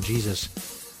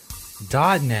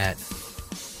stonerjesus.net.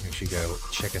 Make sure you go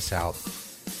check us out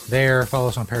there. Follow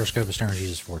us on Periscope at Stoner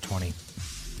Jesus 420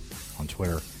 on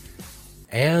Twitter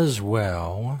as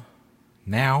well.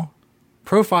 Now,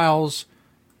 Profiles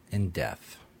in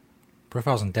Death.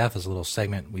 Profiles in Death is a little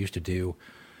segment we used to do.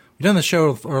 We've done the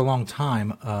show for a long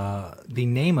time. The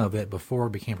name of it before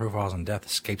it became Profiles in Death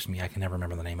escapes me. I can never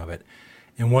remember the name of it.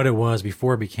 And what it was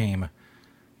before it became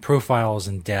Profiles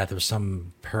in Death. It was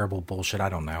some parable bullshit. I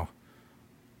don't know.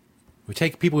 We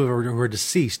take people who are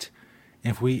deceased,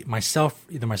 and if either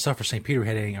myself or St. Peter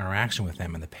had any interaction with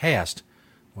them in the past,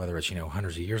 whether it's,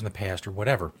 hundreds of years in the past or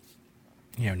whatever,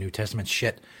 New Testament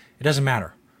shit, it doesn't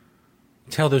matter.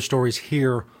 Tell those stories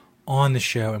here on the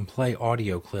show and play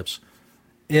audio clips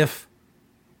if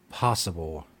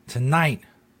possible. Tonight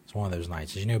is one of those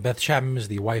nights. As you know, Beth Chapman is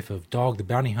the wife of Dog, the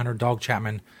bounty hunter, Dog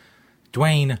Chapman,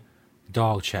 Dwayne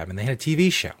Dog Chapman. They had a TV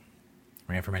show.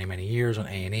 Ran for many, many years on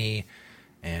A&E,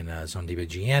 and it's on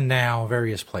WGN now,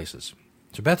 various places.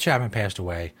 So Beth Chapman passed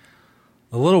away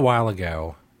a little while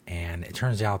ago, and it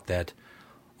turns out that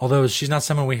although she's not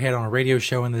someone we had on a radio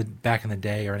show back in the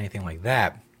day or anything like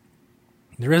that,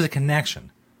 there is a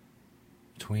connection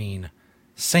between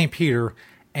St. Peter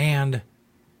and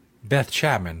Beth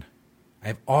Chapman. I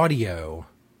have audio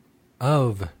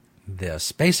of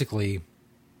this. Basically,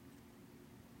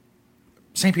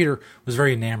 St. Peter was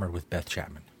very enamored with Beth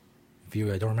Chapman. If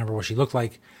you don't remember what she looked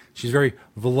like, she's very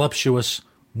voluptuous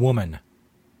woman,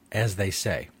 as they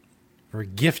say. Very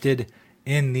gifted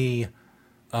in the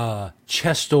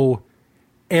chestal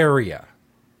area.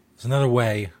 It's another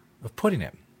way of putting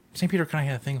it. St. Peter kind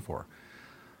of had a thing for her.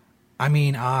 I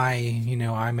mean,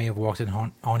 I may have walked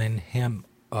on in him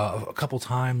a couple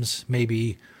times,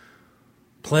 maybe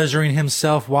pleasuring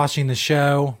himself watching the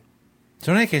show.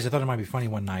 So in any case, I thought it might be funny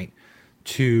one night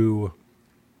to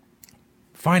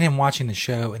find him watching the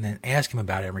show and then ask him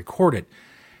about it and record it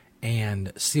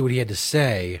and see what he had to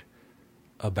say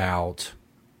about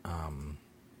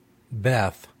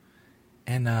Beth.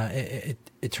 And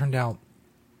it turned out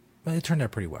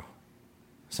pretty well.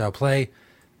 So I'll play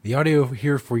the audio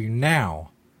here for you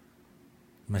now.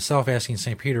 Myself asking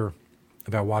St. Peter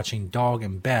about watching Dog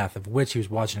and Beth, of which he was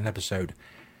watching an episode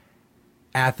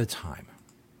at the time.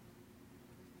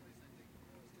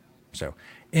 So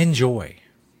enjoy.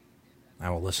 I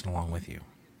will listen along with you.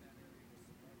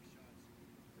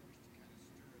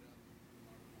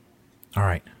 All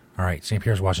right. St.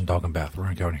 Peter's watching Dog and Beth. We're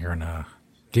going to go in here and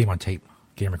get him on tape,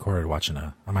 get him recorded watching.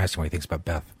 I'm asking what he thinks about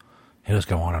Beth. He'll just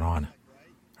go on and on.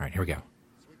 All right, here we go.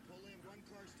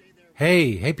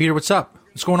 Hey, Peter, what's up?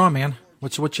 What's going on, man?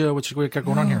 What you got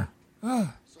going on here?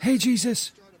 Hey,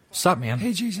 Jesus. What's up, man?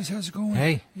 Hey, Jesus, how's it going?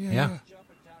 Hey, yeah.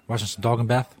 Watching some Dog and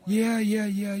Beth? Yeah.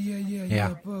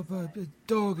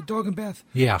 Dog and Beth.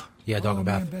 Yeah, Dog and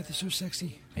Beth. Man, Beth is so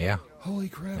sexy. Yeah. Holy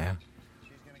crap. Yeah.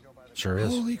 Sure is.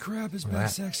 Holy crap, is Beth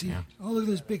sexy. Yeah. Oh, look at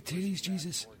those big titties,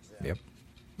 Jesus. Yep.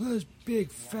 Look at those big,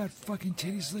 fat fucking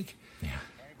titties. Like, yeah.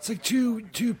 It's like two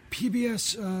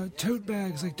PBS tote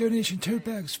bags, like donation tote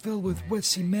bags filled with wet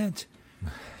cement.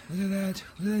 Look at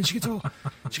that. She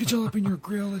gets all up in your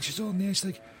grill, like she's all nasty.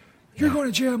 Like, you're going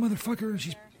to jail, motherfucker. And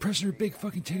she's pressing her big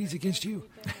fucking titties against you.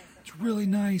 It's really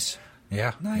nice.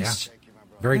 Yeah. Nice. Yeah.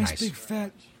 Very nice. Big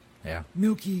fat. Yeah.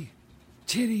 Milky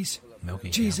titties.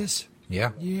 Milky. Jesus.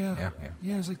 Yeah. Yeah.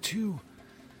 It's like two.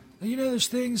 You know those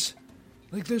things,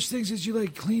 that you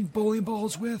like clean bowling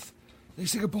balls with. They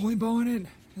stick a bowling ball in it.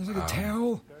 There's like a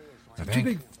towel.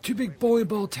 Two big bowling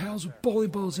ball towels with bowling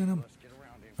balls in them.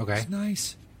 Okay. It's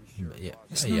nice. Yeah.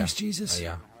 It's nice, Jesus.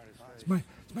 Yeah. It's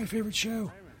my favorite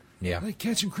show. Yeah. I like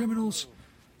catching criminals.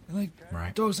 And like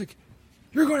right. Dog's like,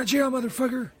 you're going to jail,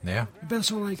 motherfucker. Yeah. And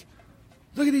Beth's all like,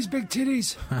 look at these big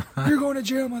titties. You're going to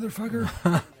jail,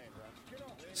 motherfucker.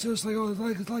 So it's like a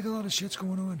lot of shit's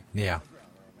going on. Yeah.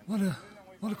 A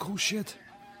lot of cool shit.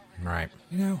 Right.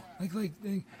 You know,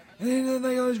 and then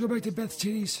they always go back to Beth's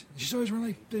titties. She's always wearing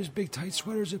like those big tight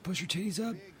sweaters that push her titties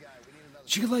up.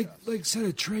 She could like set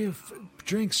a tray of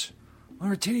drinks on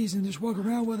her titties and just walk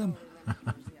around with them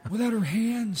without her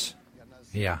hands.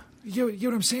 Yeah. You get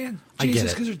what I'm saying? I get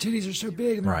Jesus, it. because her titties are so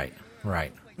big. And right.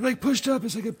 They're like pushed up.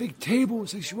 It's like a big table.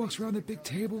 It's like she walks around that big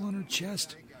table on her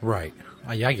chest. Right.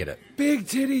 Yeah, I get it. Big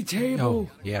titty table.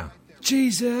 Oh, yeah.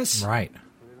 Jesus. Right.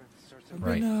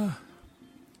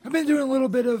 I've been doing a little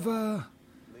bit of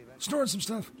snorting some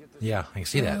stuff. Yeah, I can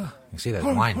see that. I can see that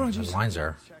hold line. on, Those lines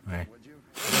there. Right.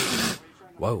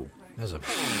 Whoa. There's a.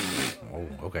 Oh,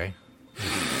 okay.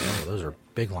 Oh, those are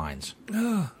big lines.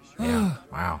 Yeah.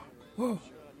 Wow. Whoa.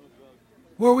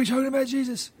 What are we talking about,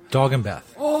 Jesus? Dog and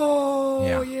Beth. Oh,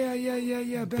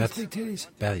 yeah. Beth's big titties.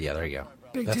 Beth, yeah, there you go.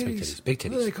 Beth's titties. Big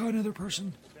titties. They call another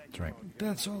person. That's right.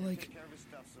 Beth's all like,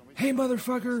 hey,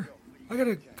 motherfucker, I got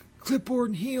a clipboard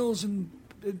and heels and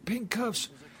pink cuffs.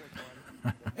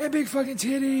 And big fucking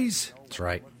titties. That's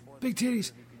right. Big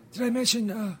titties. Did I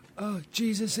mention,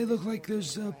 Jesus, they look like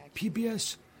those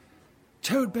PBS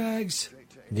tote bags.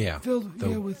 Yeah. Filled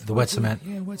with the wet cement.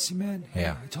 Yeah, wet cement.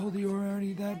 Yeah. I told you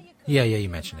already that. Yeah, you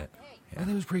mentioned it. Yeah.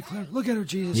 That was pretty clever. Look at her,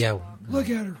 Jesus. Yeah. Look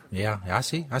at her. Yeah, I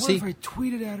see. What if I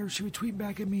tweeted at her? She would tweet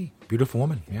back at me. Beautiful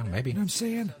woman. Yeah, maybe. You know what I'm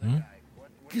saying? Hmm?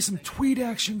 Get some tweet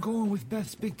action going with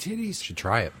Beth's big titties. Should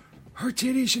try it. Her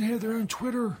titties should have their own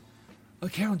Twitter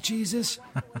account, Jesus.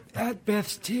 At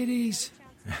Beth's titties.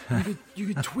 You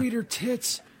could tweet her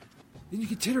tits. Then you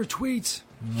could tit her tweets.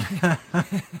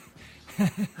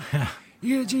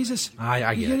 You get it, Jesus?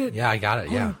 I get it. Yeah, I got it.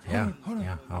 Hold Yeah. on.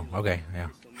 Yeah. Oh, okay. Yeah.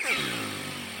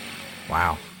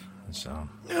 Wow. So.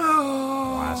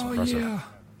 Oh, that's impressive. yeah.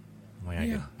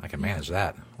 Well, I can manage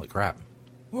that. Holy crap.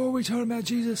 What were we talking about,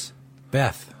 Jesus?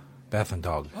 Beth and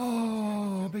Dog.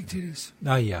 Oh, big titties.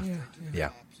 Oh, yeah.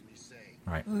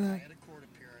 Right.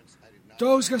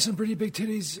 Dog's got some pretty big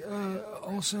titties,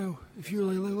 also, if you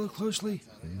really look closely.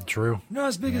 True. Not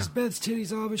as big as Beth's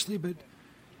titties, obviously, but,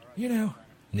 you know,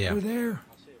 they're there.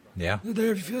 Yeah. They're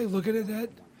there if you feel like looking at that.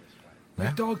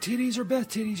 Like dog titties or Beth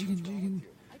titties, you can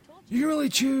really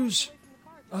choose,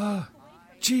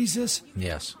 Jesus.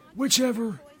 Yes.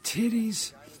 Whichever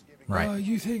titties right.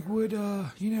 You think would,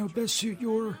 best suit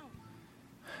your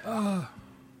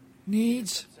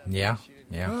needs. Yeah.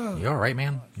 You all right,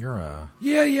 man? You're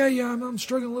Yeah. I'm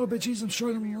struggling a little bit. Jeez, I'm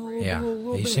struggling a little, Yeah,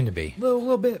 little you bit. seem to be.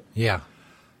 Little bit. Yeah.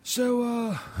 So,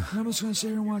 I'm just going to sit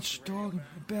here and watch Dog and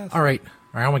Beth. All right.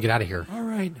 I want to get out of here. All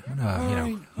right.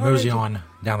 Mosey on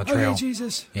down the trail. Okay,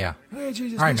 Jesus. Yeah. Okay,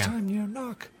 Jesus. All right, Next man. time,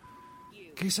 knock.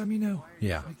 In case I'm,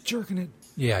 Yeah. like jerking it.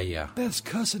 Yeah. Beth's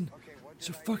cussing.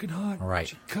 So fucking hot. All right.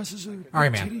 She cusses her All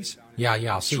right, man. titties. Yeah,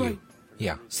 I'll see That's you. right.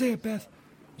 Yeah. Say it, Beth.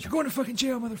 You're going to fucking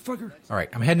jail, motherfucker. All right.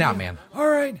 I'm heading out, man. All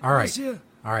right. All right. I'll see you.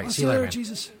 All right. I'll See you later, man.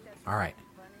 Jesus. All right.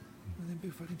 And them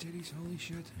big fucking titties. Holy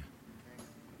shit.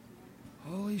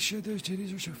 Holy shit, those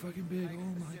titties are so fucking big.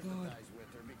 Oh my god.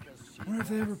 I wonder if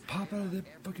they ever pop out of that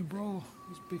fucking brawl.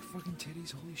 Those big fucking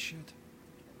titties. Holy shit.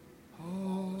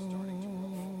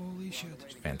 Holy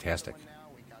shit. Fantastic.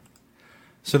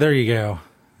 So there you go.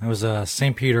 That was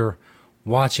St. Peter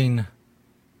watching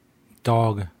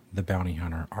Dog the Bounty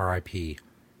Hunter. R.I.P.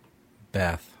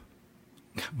 Beth.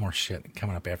 Got more shit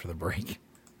coming up after the break.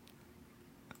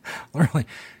 Literally.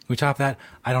 Can we top that?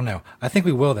 I don't know. I think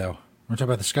we will, though. We're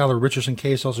talking about the Skylar Richardson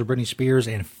case, also Britney Spears,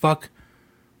 and fuck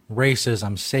racism.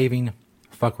 I'm saving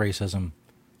fuck racism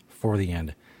for the end.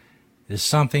 It is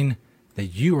something that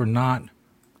you are not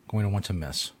going to want to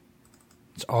miss.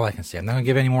 That's all I can say. I'm not going to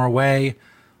give any more away.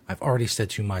 I've already said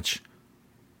too much.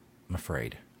 I'm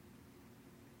afraid.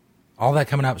 All that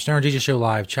coming up. Stoner Jesus Show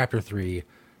Live, Chapter 3,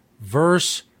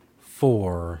 Verse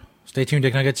 4. Stay tuned,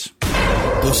 Dick Nuggets.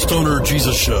 The Stoner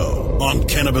Jesus Show on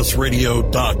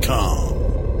CannabisRadio.com.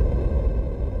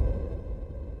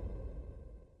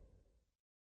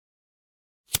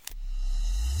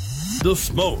 The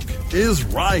smoke is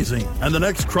rising, and the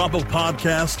next crop of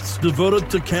podcasts devoted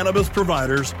to cannabis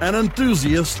providers and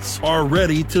enthusiasts are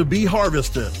ready to be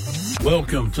harvested.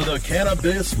 Welcome to the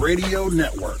Cannabis Radio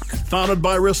Network, founded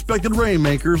by respected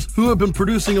rainmakers who have been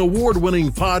producing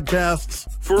award-winning podcasts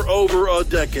for over a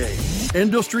decade.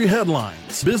 Industry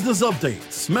headlines, business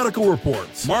updates, medical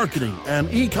reports, marketing,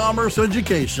 and e-commerce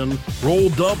education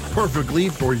rolled up perfectly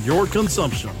for your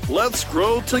consumption. Let's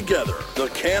grow together. The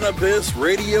Cannabis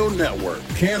Radio Network.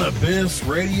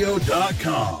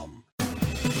 CannabisRadio.com.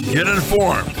 Get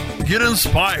informed, get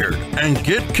inspired, and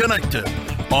get connected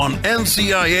on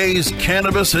NCIA's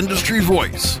Cannabis Industry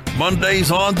Voice. Mondays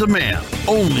on demand,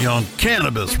 only on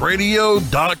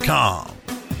CannabisRadio.com.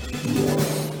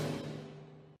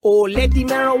 Oh, lady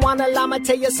marijuana llama,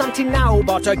 tell you something now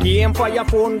about a game for your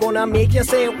phone, gonna make you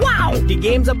say, wow! The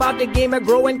game's about the game of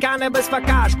growing cannabis for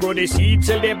cash. Grow the seeds,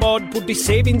 sell the bud, put the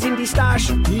savings in the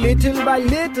stash. Little by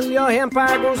little, your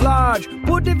empire grows large.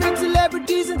 Put the big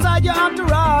celebrities inside your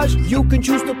entourage. You can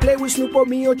choose to play with Snoop or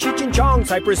me or Cheech and Chong,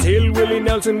 Cypress Hill, Willie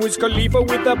Nelson, Wiz Khalifa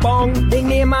with a bong. The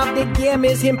name of the game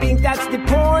is Hemp Inc., that's the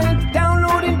point.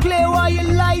 Download and play while you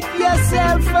light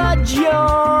yourself a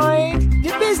joint.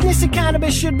 The business of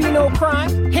cannabis should be no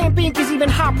crime. Hemp Inc. is even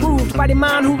hot-proofed by the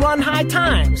man who run High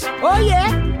Times. Oh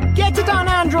yeah? Get it on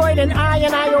Android and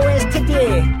iOS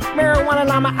today. Marijuana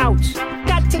llama out.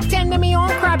 Got to tend to me own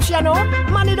crops, you know.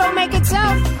 Money don't make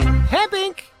itself. Hemp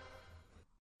Inc.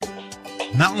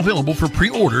 Now available for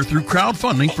pre-order through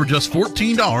crowdfunding for just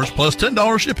 $14 plus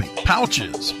 $10 shipping.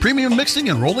 Pouches, premium mixing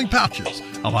and rolling pouches,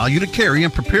 allow you to carry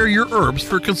and prepare your herbs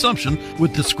for consumption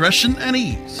with discretion and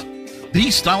ease.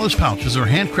 These stylish pouches are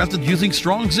handcrafted using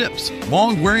strong zips,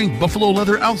 long-wearing buffalo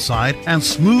leather outside, and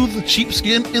smooth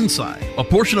sheepskin inside. A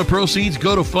portion of proceeds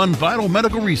go to fund vital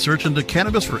medical research into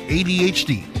cannabis for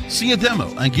ADHD. See a demo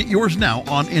and get yours now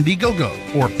on Indiegogo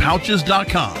or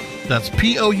Pouches.com. That's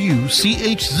POUCHZ.com.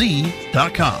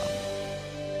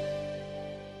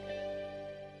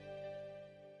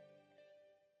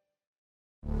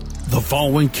 The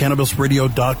following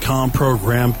CannabisRadio.com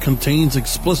program contains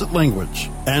explicit language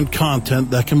and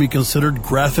content that can be considered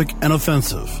graphic and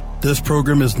offensive. This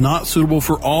program is not suitable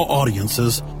for all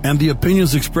audiences, and the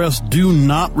opinions expressed do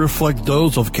not reflect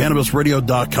those of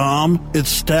CannabisRadio.com, its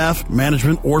staff,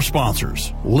 management, or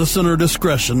sponsors. Listener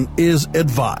discretion is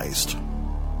advised.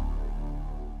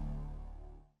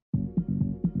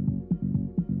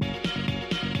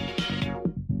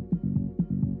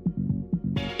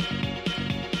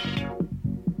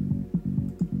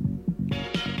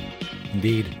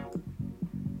 Indeed.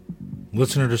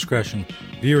 Listener discretion,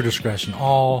 viewer discretion,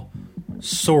 all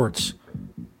sorts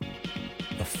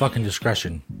of fucking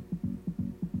discretion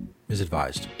is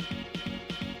advised.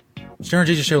 Stoner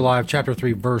Jesus Show Live, Chapter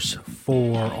 3, Verse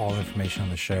 4. All information on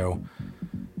the show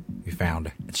we found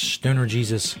at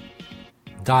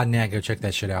stonerjesus.net. Go check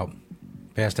that shit out.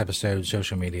 Past episodes,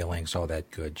 social media links, all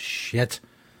that good shit.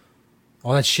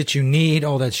 All that shit you need,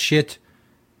 all that shit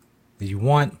that you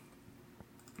want.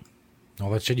 All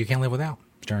that shit you can't live without.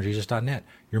 stonerjesus.net.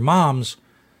 Your mom's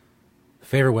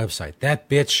favorite website. That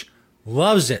bitch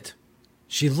loves it.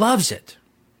 She loves it.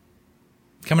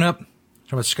 Coming up, talking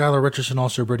about Skylar Richardson,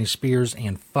 also Britney Spears,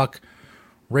 and fuck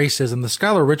racism. The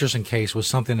Skylar Richardson case was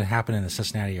something that happened in the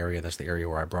Cincinnati area. That's the area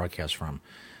where I broadcast from.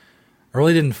 I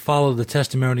really didn't follow the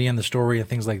testimony and the story and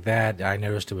things like that. I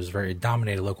noticed it was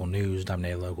dominated local news,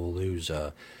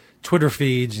 Twitter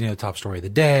feeds, top story of the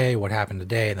day, what happened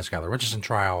today in the Skylar Richardson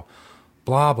trial,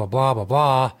 blah, blah, blah, blah,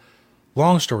 blah.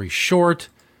 Long story short,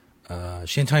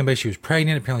 she didn't tell anybody she was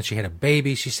pregnant. Apparently she had a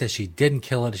baby. She says she didn't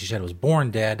kill it. She said it was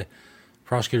born dead.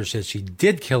 Prosecutor said she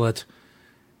did kill it.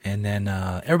 And then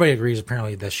everybody agrees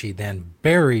apparently that she then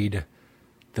buried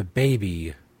the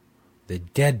baby, the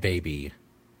dead baby,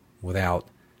 without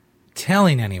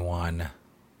telling anyone.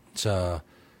 So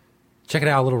check it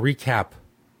out, a little recap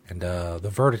and the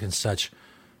verdict and such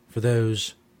for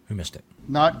those who missed it.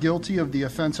 Not guilty of the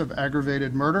offense of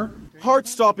aggravated murder.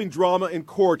 Heart-stopping drama in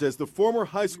court as the former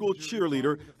high school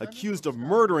cheerleader accused of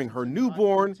murdering her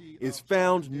newborn is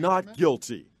found not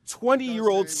guilty.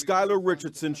 20-year-old Skylar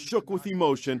Richardson shook with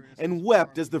emotion and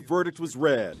wept as the verdict was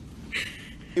read.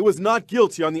 It was not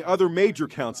guilty on the other major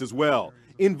counts as well.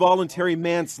 Involuntary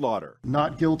manslaughter.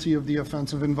 Not guilty of the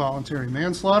offense of involuntary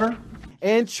manslaughter.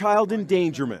 And child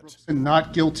endangerment. And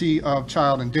not guilty of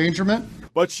child endangerment.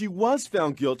 But she was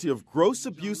found guilty of gross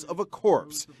abuse of a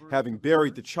corpse, having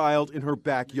buried the child in her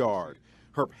backyard.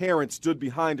 Her parents stood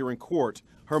behind her in court.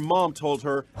 Her mom told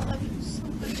her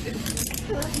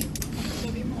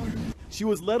she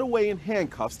was led away in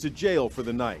handcuffs to jail for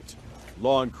the night.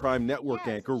 Law and Crime Network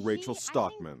anchor Rachel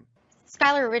Stockman.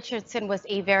 Skylar Richardson was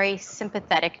a very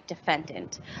sympathetic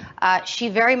defendant. She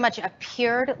very much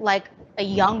appeared like a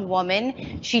young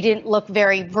woman. She didn't look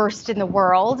very versed in the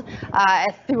world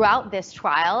throughout this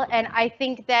trial. And I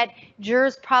think that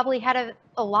jurors probably had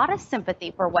a lot of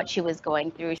sympathy for what she was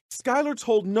going through. Skylar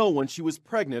told no one she was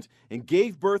pregnant and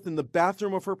gave birth in the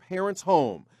bathroom of her parents'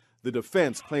 home. The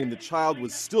defense claimed the child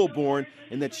was stillborn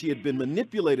and that she had been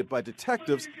manipulated by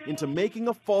detectives into making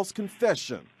a false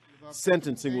confession.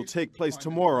 Sentencing will take place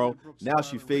tomorrow. Now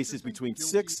she faces between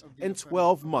 6 and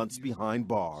 12 months behind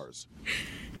bars.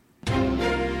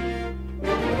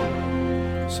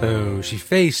 So she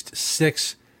faced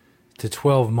 6 to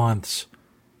 12 months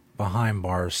behind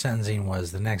bars. Sentencing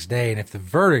was the next day. And if the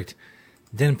verdict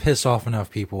didn't piss off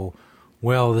enough people,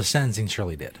 well, the sentencing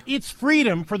surely did. It's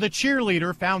freedom for the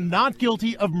cheerleader found not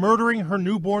guilty of murdering her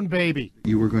newborn baby.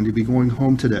 You were going to be going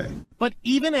home today. But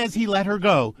even as he let her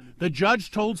go, the judge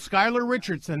told Skylar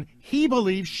Richardson he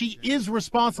believes she is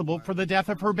responsible for the death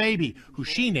of her baby, who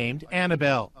she named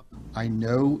Annabelle. I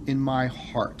know in my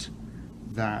heart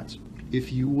that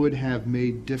if you would have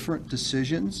made different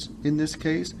decisions in this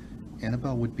case,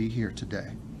 Annabelle would be here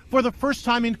today. For the first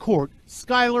time in court,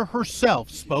 Skylar herself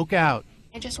spoke out.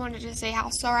 I just wanted to say how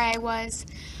sorry I was.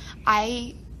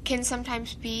 I can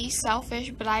sometimes be selfish,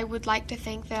 but I would like to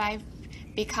think that I've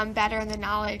become better in the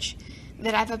knowledge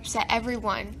that I've upset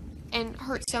everyone and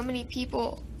hurt so many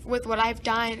people with what I've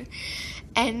done.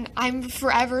 And I'm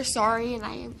forever sorry,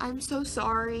 and I'm so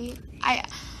sorry.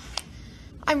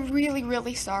 I'm really,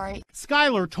 really sorry.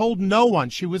 Skylar told no one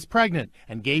she was pregnant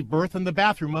and gave birth in the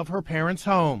bathroom of her parents'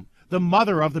 home. The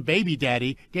mother of the baby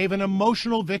daddy gave an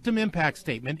emotional victim impact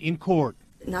statement in court.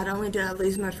 Not only did I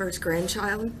lose my first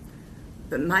grandchild,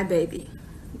 but my baby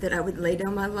that I would lay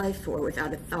down my life for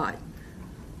without a thought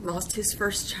lost his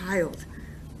first child,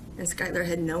 and Skylar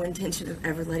had no intention of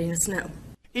ever letting us know.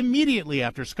 Immediately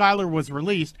after Skylar was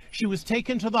released, she was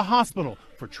taken to the hospital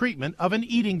for treatment of an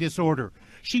eating disorder.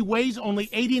 She weighs only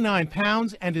 89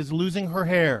 pounds and is losing her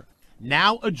hair.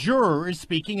 Now a juror is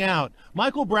speaking out.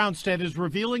 Michael Brownstead is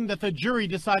revealing that the jury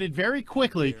decided very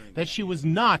quickly that she was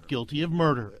not guilty of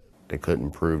murder. They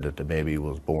couldn't prove that the baby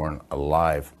was born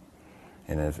alive.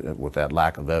 And with that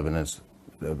lack of evidence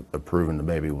of proving the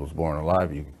baby was born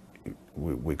alive,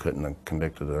 we couldn't have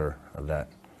convicted her of that.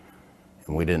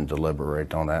 And we didn't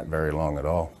deliberate on that very long at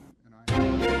all.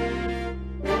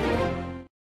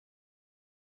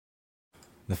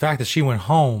 The fact that she went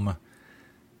home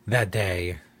that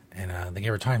day and they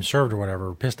gave her time served or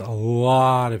whatever pissed a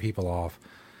lot of people off.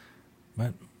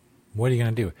 But what are you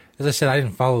going to do? As I said, I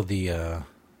didn't follow the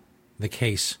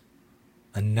case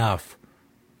enough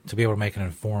to be able to make an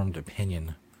informed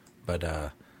opinion. But,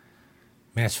 man,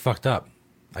 it's fucked up.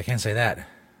 I can't say that.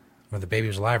 Whether the baby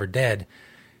was alive or dead,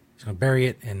 he's going to bury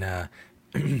it. And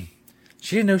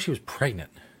she didn't know she was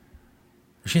pregnant.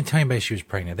 Or she didn't tell anybody she was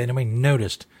pregnant. Nobody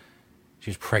noticed she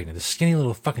was pregnant. This skinny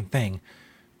little fucking thing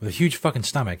with a huge fucking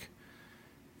stomach.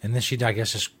 And then she, I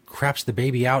guess, just craps the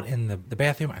baby out in the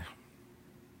bathroom. I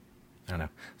don't know.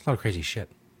 It's a lot of crazy shit.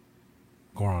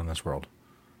 going on in this world.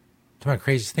 Talking about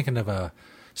crazy. Thinking of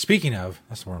speaking of,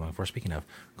 that's the word I'm looking for. Speaking of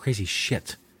crazy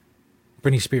shit,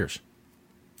 Britney Spears.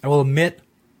 I will admit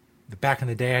that back in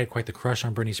the day, I had quite the crush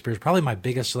on Britney Spears. Probably my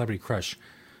biggest celebrity crush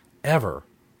ever.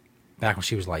 Back when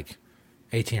she was like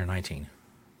 18 or 19.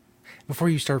 Before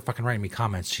you start fucking writing me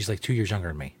comments, she's like 2 years younger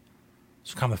than me.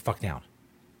 So calm the fuck down.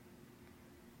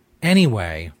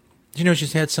 Anyway, you know,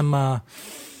 she's had some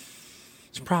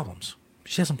problems.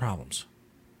 She has some problems.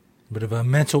 A bit of a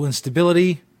mental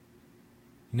instability,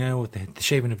 you know, with the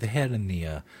shaving of the head and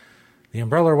the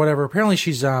umbrella or whatever. Apparently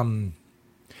she's, I don't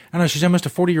know, she's almost a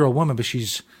 40-year-old woman, but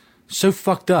she's so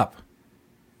fucked up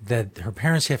that her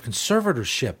parents have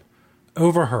conservatorship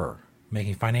over her,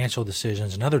 making financial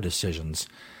decisions and other decisions.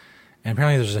 And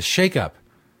apparently there's a shakeup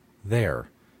there.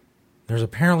 There's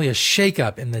apparently a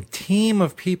shakeup in the team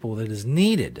of people that is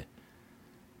needed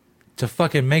to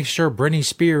fucking make sure Britney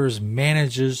Spears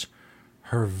manages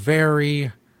her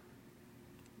very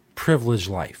privileged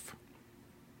life.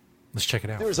 Let's check it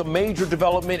out. There's a major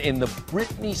development in the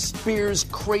Britney Spears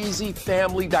crazy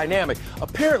family dynamic.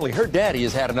 Apparently, her daddy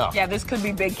has had enough. Yeah, this could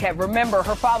be big, Kev. Remember,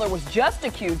 her father was just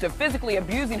accused of physically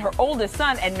abusing her oldest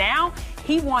son, and now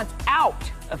he wants out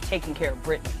of taking care of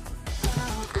Britney.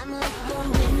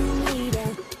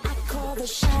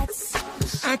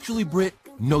 Actually, Britt,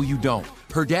 no you don't.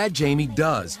 Her dad, Jamie,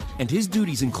 does, and his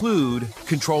duties include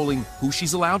controlling who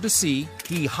she's allowed to see.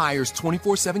 He hires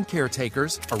 24/7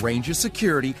 caretakers, arranges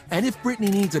security, and if Britney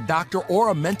needs a doctor or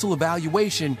a mental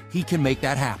evaluation, he can make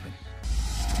that happen.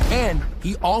 And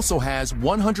he also has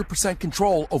 100%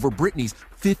 control over Britney's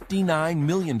 $59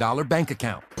 million bank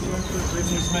account.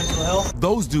 Britney's mental health?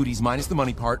 Those duties, minus the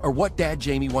money part, are what Dad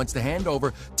Jamie wants to hand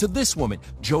over to this woman,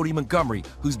 Jody Montgomery,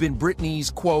 who's been Britney's,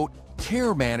 quote,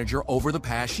 care manager over the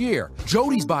past year.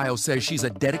 Jody's bio says she's a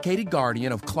dedicated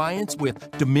guardian of clients with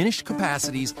diminished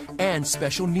capacities and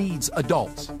special needs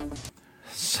adults.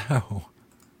 So,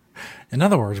 in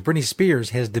other words, Britney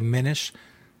Spears has diminished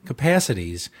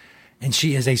capacities and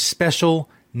she is a special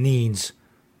needs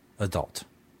adult.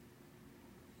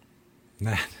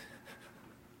 I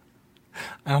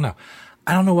don't know.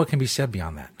 I don't know what can be said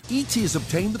beyond that. ET has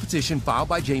obtained the petition filed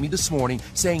by Jamie this morning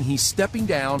saying he's stepping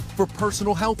down for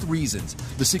personal health reasons.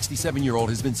 The 67-year-old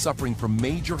has been suffering from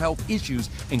major health issues,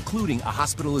 including a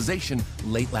hospitalization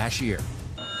late last year.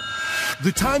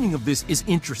 The timing of this is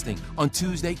interesting. On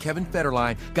Tuesday, Kevin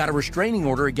Federline got a restraining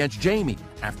order against Jamie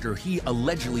after he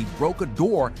allegedly broke a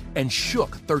door and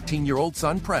shook 13-year-old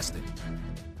son Preston.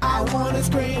 I wanna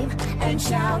scream and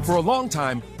shout. For a long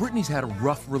time, Britney's had a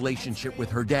rough relationship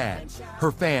with her dad.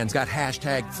 Her fans got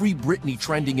hashtag Free Britney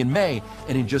trending in May,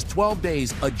 and in just 12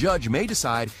 days, a judge may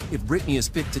decide if Britney is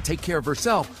fit to take care of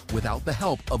herself without the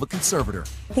help of a conservator.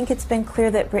 I think it's been clear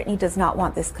that Britney does not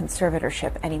want this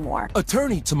conservatorship anymore.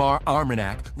 Attorney Tamar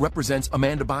Armanack represents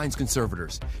Amanda Bynes'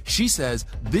 conservators. She says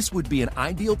this would be an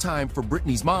ideal time for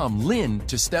Britney's mom, Lynn,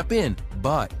 to step in,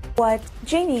 but what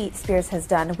Jamie Spears has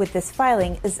done with this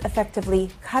filing is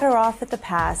effectively cut her off at the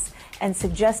pass and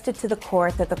suggested to the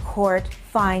court that the court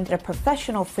find that a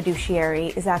professional fiduciary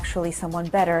is actually someone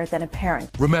better than a parent.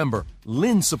 Remember,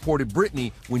 Lynn supported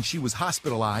Britney when she was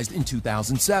hospitalized in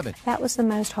 2007. That was the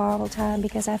most horrible time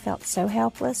because I felt so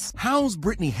helpless. How's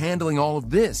Britney handling all of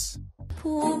this?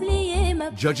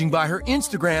 Judging by her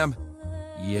Instagram,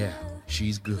 yeah,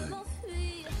 she's good.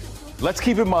 Let's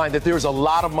keep in mind that there's a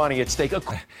lot of money at stake.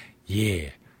 Yeah,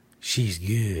 she's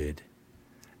good.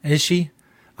 Is she?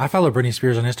 I follow Britney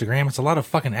Spears on Instagram. It's a lot of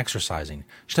fucking exercising.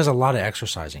 She does a lot of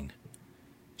exercising.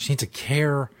 She needs a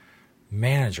care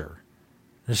manager.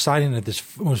 Deciding that this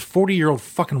almost 40-year-old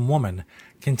fucking woman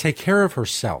can take care of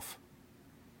herself.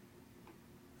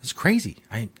 It's crazy.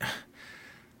 I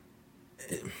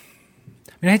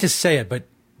hate to say it, but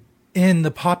in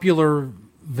the popular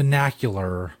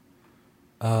vernacular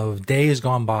of days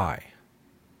gone by,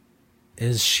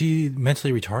 is she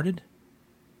mentally retarded?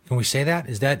 Can we say that?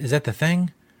 Is that the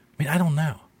thing? I mean, I don't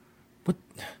know. What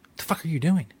the fuck are you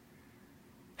doing?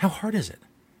 How hard is it?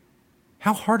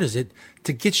 How hard is it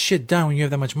to get shit done when you have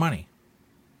that much money?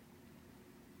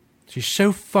 She's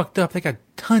so fucked up. They got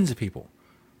tons of people.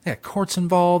 They got courts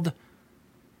involved.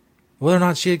 Whether or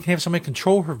not she can have somebody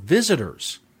control her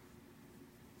visitors.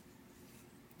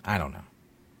 I don't know.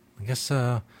 I guess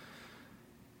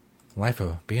life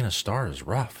of being a star is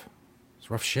rough. It's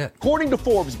rough shit. According to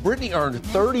Forbes, Britney earned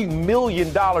 $30 million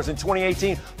in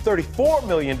 2018, $34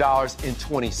 million in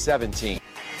 2017.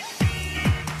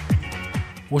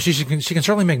 Well, she can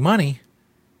certainly make money.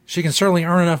 She can certainly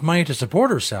earn enough money to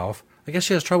support herself. I guess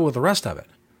she has trouble with the rest of it.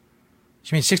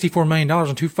 She made $64 million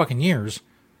in 2 fucking years.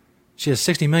 She has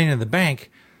 $60 million in the bank.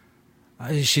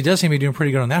 She does seem to be doing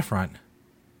pretty good on that front.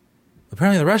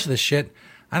 Apparently the rest of this shit,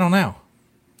 I don't know.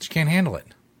 Just can't handle it.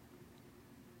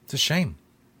 It's a shame.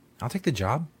 I'll take the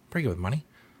job. Pretty good with money.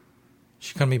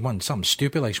 She's going to be wanting something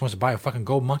stupid, like she wants to buy a fucking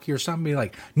gold monkey or something. Be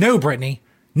like, no, Britney.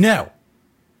 No.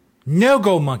 No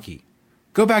gold monkey.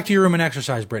 Go back to your room and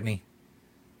exercise, Britney.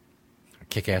 I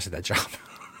kick ass at that job.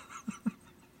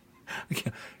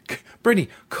 Britney,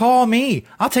 call me.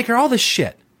 I'll take care of all this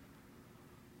shit.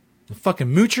 The fucking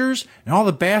moochers and all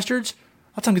the bastards,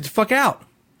 I'll tell them to get the fuck out.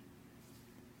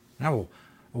 And I will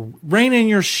rein in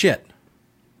your shit.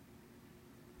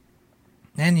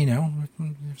 And, you know,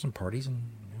 have some parties and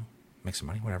make some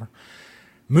money, whatever.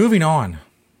 Moving on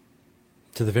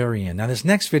to the very end. Now, this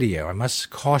next video, I must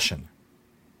caution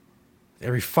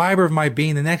every fiber of my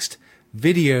being, the next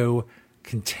video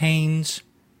contains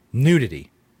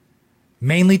nudity.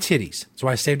 Mainly titties. That's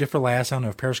why I saved it for last. I don't know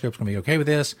if Periscope's going to be okay with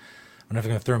this. I don't know if they're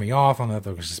going to throw me off. I don't know if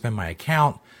they're going to suspend my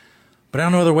account. But I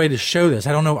don't know other way to show this.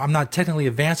 I don't know. I'm not technically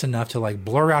advanced enough to like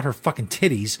blur out her fucking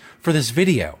titties for this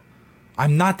video.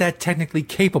 I'm not that technically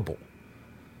capable.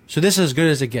 So this is as good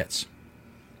as it gets.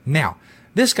 Now,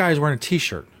 this guy is wearing a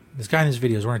t-shirt. This guy in this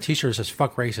video is wearing a t-shirt that says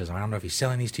fuck racism. I don't know if he's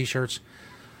selling these t-shirts.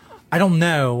 I don't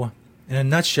know, in a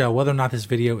nutshell, whether or not this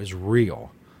video is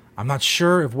real. I'm not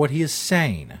sure if what he is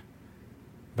saying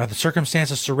about the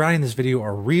circumstances surrounding this video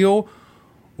are real,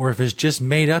 or if it's just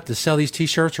made up to sell these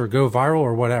t-shirts or go viral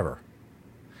or whatever.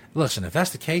 Listen, if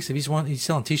that's the case, if he's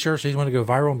selling t-shirts, he's want to go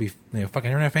viral and be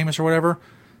fucking internet famous or whatever,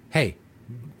 hey,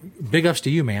 big ups to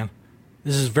you, man.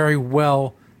 This is very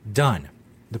well done.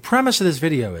 The premise of this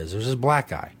video is there's this black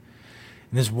guy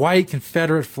and this white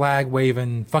Confederate flag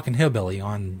waving fucking hillbilly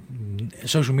on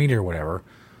social media or whatever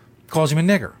calls him a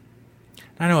nigger.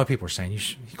 I know what people are saying.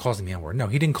 He calls him the N-word. No,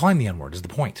 he didn't call him the N-word is the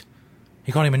point.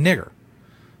 He called him a nigger.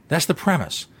 That's the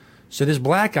premise. So this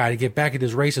black guy, to get back at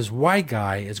this racist white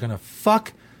guy, is going to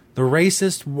fuck the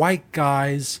racist white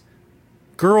guy's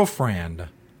girlfriend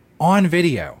on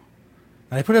video.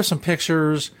 Now, they put up some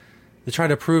pictures. They try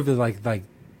to prove that, like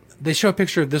they show a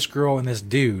picture of this girl and this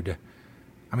dude.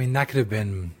 I mean, that could have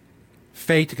been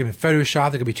faked. It could have been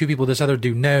photoshopped. There could be two people this other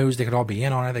dude knows. They could all be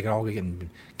in on it. They could all be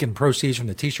getting proceeds from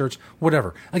the t-shirts,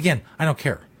 whatever. Again, I don't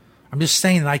care. I'm just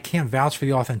saying that I can't vouch for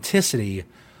the authenticity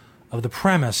of the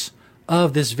premise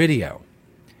of this video.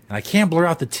 And I can't blur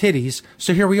out the titties,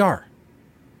 so here we are.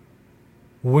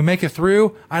 Will we make it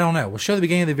through? I don't know. We'll show the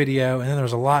beginning of the video, and then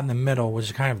there's a lot in the middle, which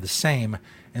is kind of the same,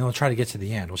 and we'll try to get to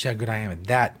the end. We'll see how good I am at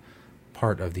that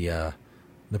part of the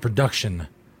production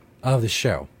of the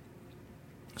show.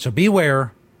 So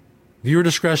beware. Viewer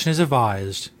discretion is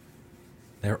advised.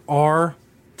 There are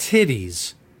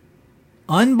titties,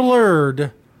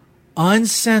 unblurred,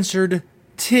 uncensored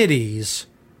titties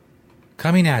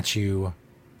coming at you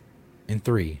in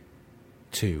 3,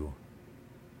 2,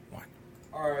 1.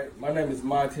 Alright, my name is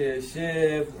Montez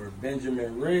Chev or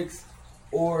Benjamin Ricks,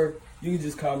 or you can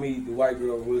just call me the White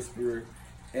Girl Whisperer.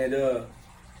 And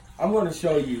I'm going to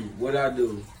show you what I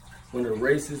do when a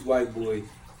racist white boy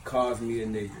calls me a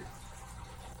nigger.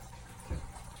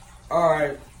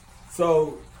 Alright,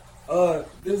 so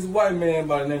this is a white man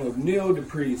by the name of Neil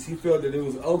DePriest. He felt that it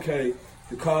was okay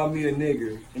to call me a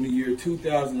nigger in the year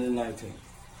 2019.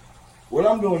 What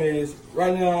I'm doing is,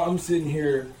 right now I'm sitting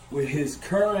here with his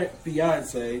current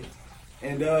fiance,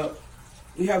 and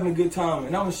we having a good time,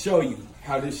 and I'm going to show you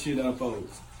how this shit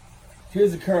unfolds.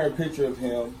 Here's a current picture of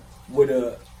him with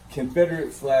a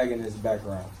Confederate flag in his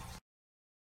background.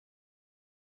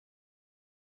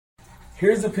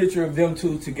 Here's a picture of them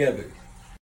two together.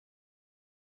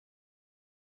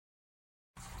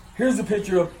 Here's a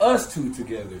picture of us two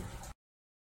together.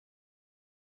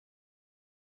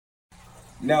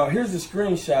 Now, here's a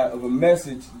screenshot of a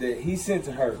message that he sent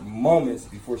to her moments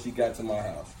before she got to my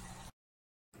house.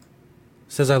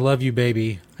 Says, I love you,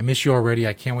 baby. I miss you already.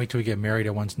 I can't wait till we get married.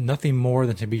 I want nothing more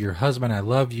than to be your husband. I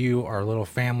love you, our little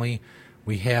family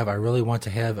we have. I really want to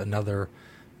have another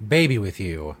baby with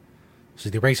you. So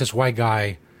the racist white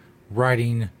guy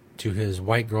writing to his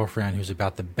white girlfriend who's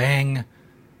about to bang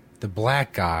the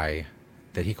black guy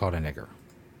that he called a nigger.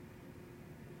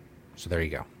 So there you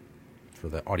go. For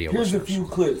the audio Here's listeners. A few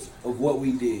clips of what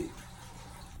we did.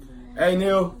 Hey,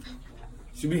 Neil.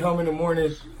 She'll be home in the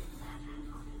morning.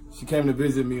 She came to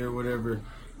visit me or whatever.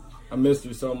 I missed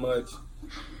her so much.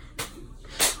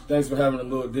 Thanks for having a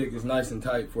little dick. It's nice and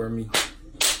tight for me.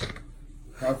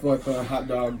 Have fun throwing a hot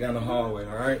dog down the hallway,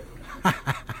 all right?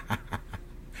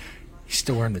 He's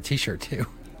still wearing the t-shirt, too.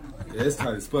 Yeah, it's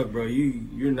tight as fuck, bro.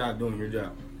 You're not doing your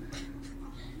job.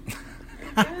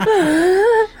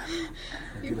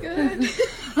 You good?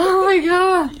 Oh my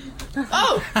god.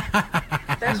 Oh!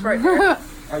 That's right there.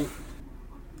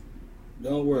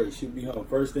 Don't worry, she'll be home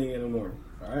first thing in the morning.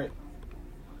 All right.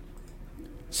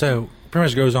 So pretty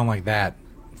much goes on like that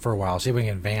for a while. See if we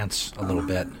can advance a little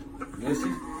bit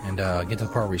and get to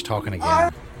the part where he's talking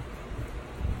again.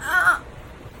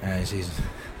 And he's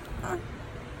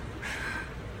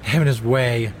having his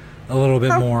way a little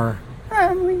bit more.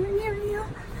 I'm leaving you, Neil.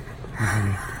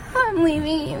 I'm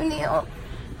leaving you, Neil.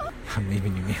 I'm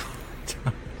leaving you, Neil.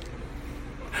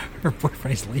 Her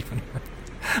boyfriend is leaving her.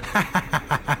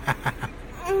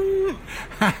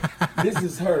 This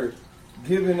is her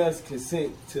giving us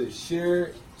consent to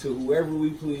share to whoever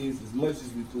we please, as much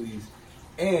as we please,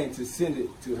 and to send it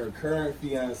to her current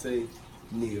fiance,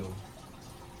 Neil.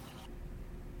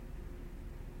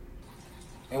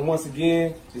 And once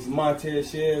again, it's Montez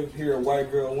Chev here at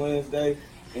White Girl Wednesday,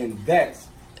 and that's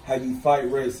how you fight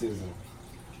racism.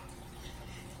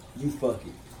 You fuck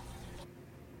it.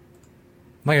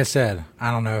 Like I said, I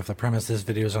don't know if the premise of this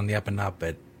video is on the up and up,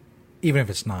 but even if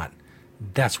it's not,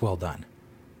 that's well done.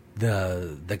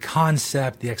 The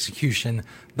concept, the execution,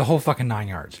 the whole fucking 9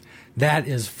 yards. That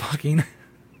is fucking...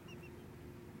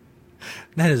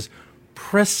 that is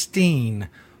pristine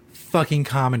fucking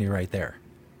comedy right there.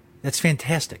 That's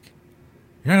fantastic.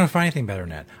 You're not going to find anything better than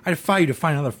that. I defy you to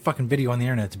find another fucking video on the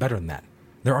internet that's better than that.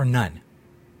 There are none.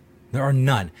 There are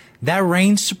none. That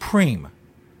reigns supreme.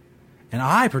 And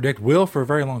I predict will for a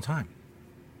very long time.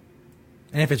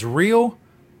 And if it's real,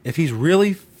 if he's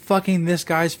really fucking this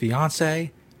guy's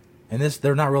fiance, and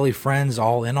they're not really friends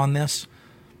all in on this,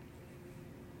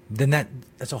 then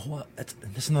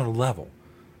that's another level.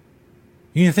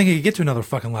 You didn't think it could get to another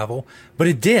fucking level, but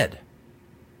it did.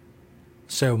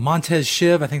 So Montez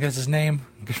Shiv, I think that's his name.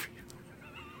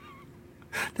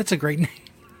 That's a great name.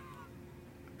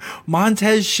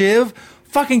 Montez Shiv?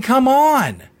 Fucking come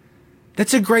on.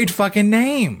 That's a great fucking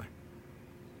name.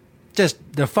 Just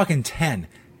the fucking 10.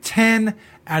 10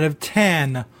 out of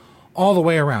 10 all the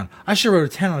way around. I should have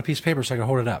wrote a 10 on a piece of paper so I could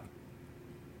hold it up.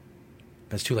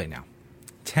 But it's too late now.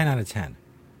 10 out of 10.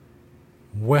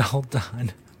 Well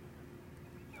done.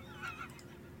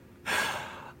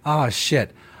 Oh,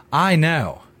 shit. I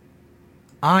know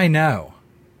that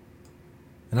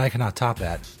I cannot top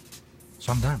that.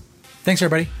 So I'm done. Thanks,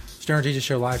 everybody. Stoner Jesus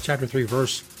Show Live, Chapter 3,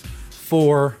 Verse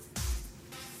 4.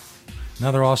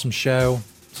 Another awesome show.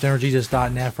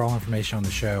 StonerJesus.net for all information on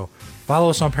the show. Follow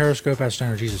us on Periscope at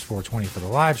StonerJesus420 for the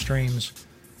live streams.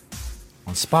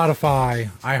 On Spotify,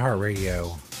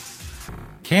 iHeartRadio,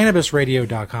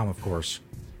 CannabisRadio.com, of course.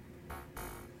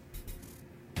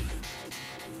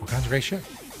 All kinds of great shit.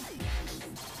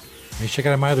 You check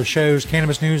out my other shows,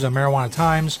 Cannabis News on Marijuana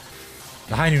Times,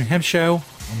 The High Noon Hemp Show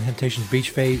on the Temptations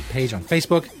Beach page on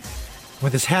Facebook.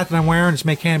 With this hat that I'm wearing, it's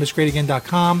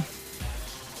MakeCannabisGreatAgain.com.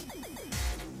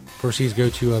 Proceeds go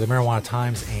to the Marijuana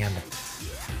Times and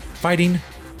Fighting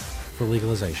for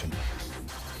Legalization.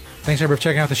 Thanks, everybody, for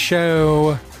checking out the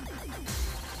show.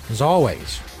 As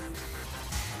always,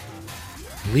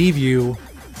 leave you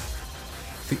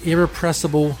the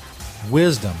irrepressible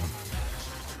wisdom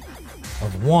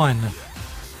of one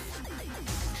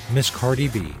Miss Cardi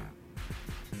B.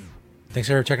 Thanks,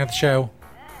 everybody, for checking out the show.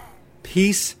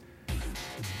 Peace,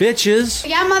 bitches.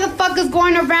 Y'all motherfuckers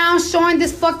going around showing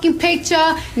this fucking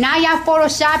picture. Now y'all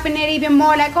photoshopping it even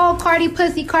more. Like, oh, Cardi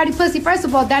pussy, Cardi pussy. First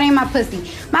of all, that ain't my pussy.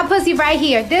 My pussy right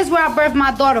here. This is where I birthed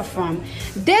my daughter from.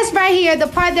 This right here, the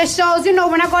part that shows, you know,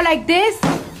 when I go like this,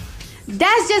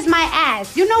 that's just my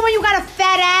ass. You know when you got a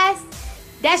fat ass?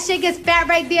 That shit gets fat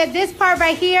right there. This part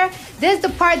right here, this is the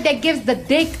part that gives the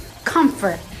dick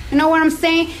comfort. You know what I'm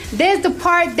saying? This is the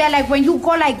part that, like, when you go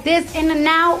like this in and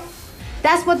out,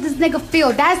 that's what this nigga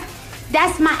feel.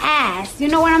 That's my ass. You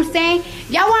know what I'm saying?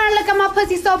 Y'all want to look at my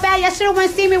pussy so bad? Y'all should have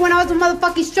went see me when I was a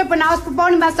motherfucking stripper and I was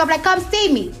promoting myself. Like, come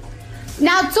see me.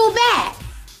 Now, too bad.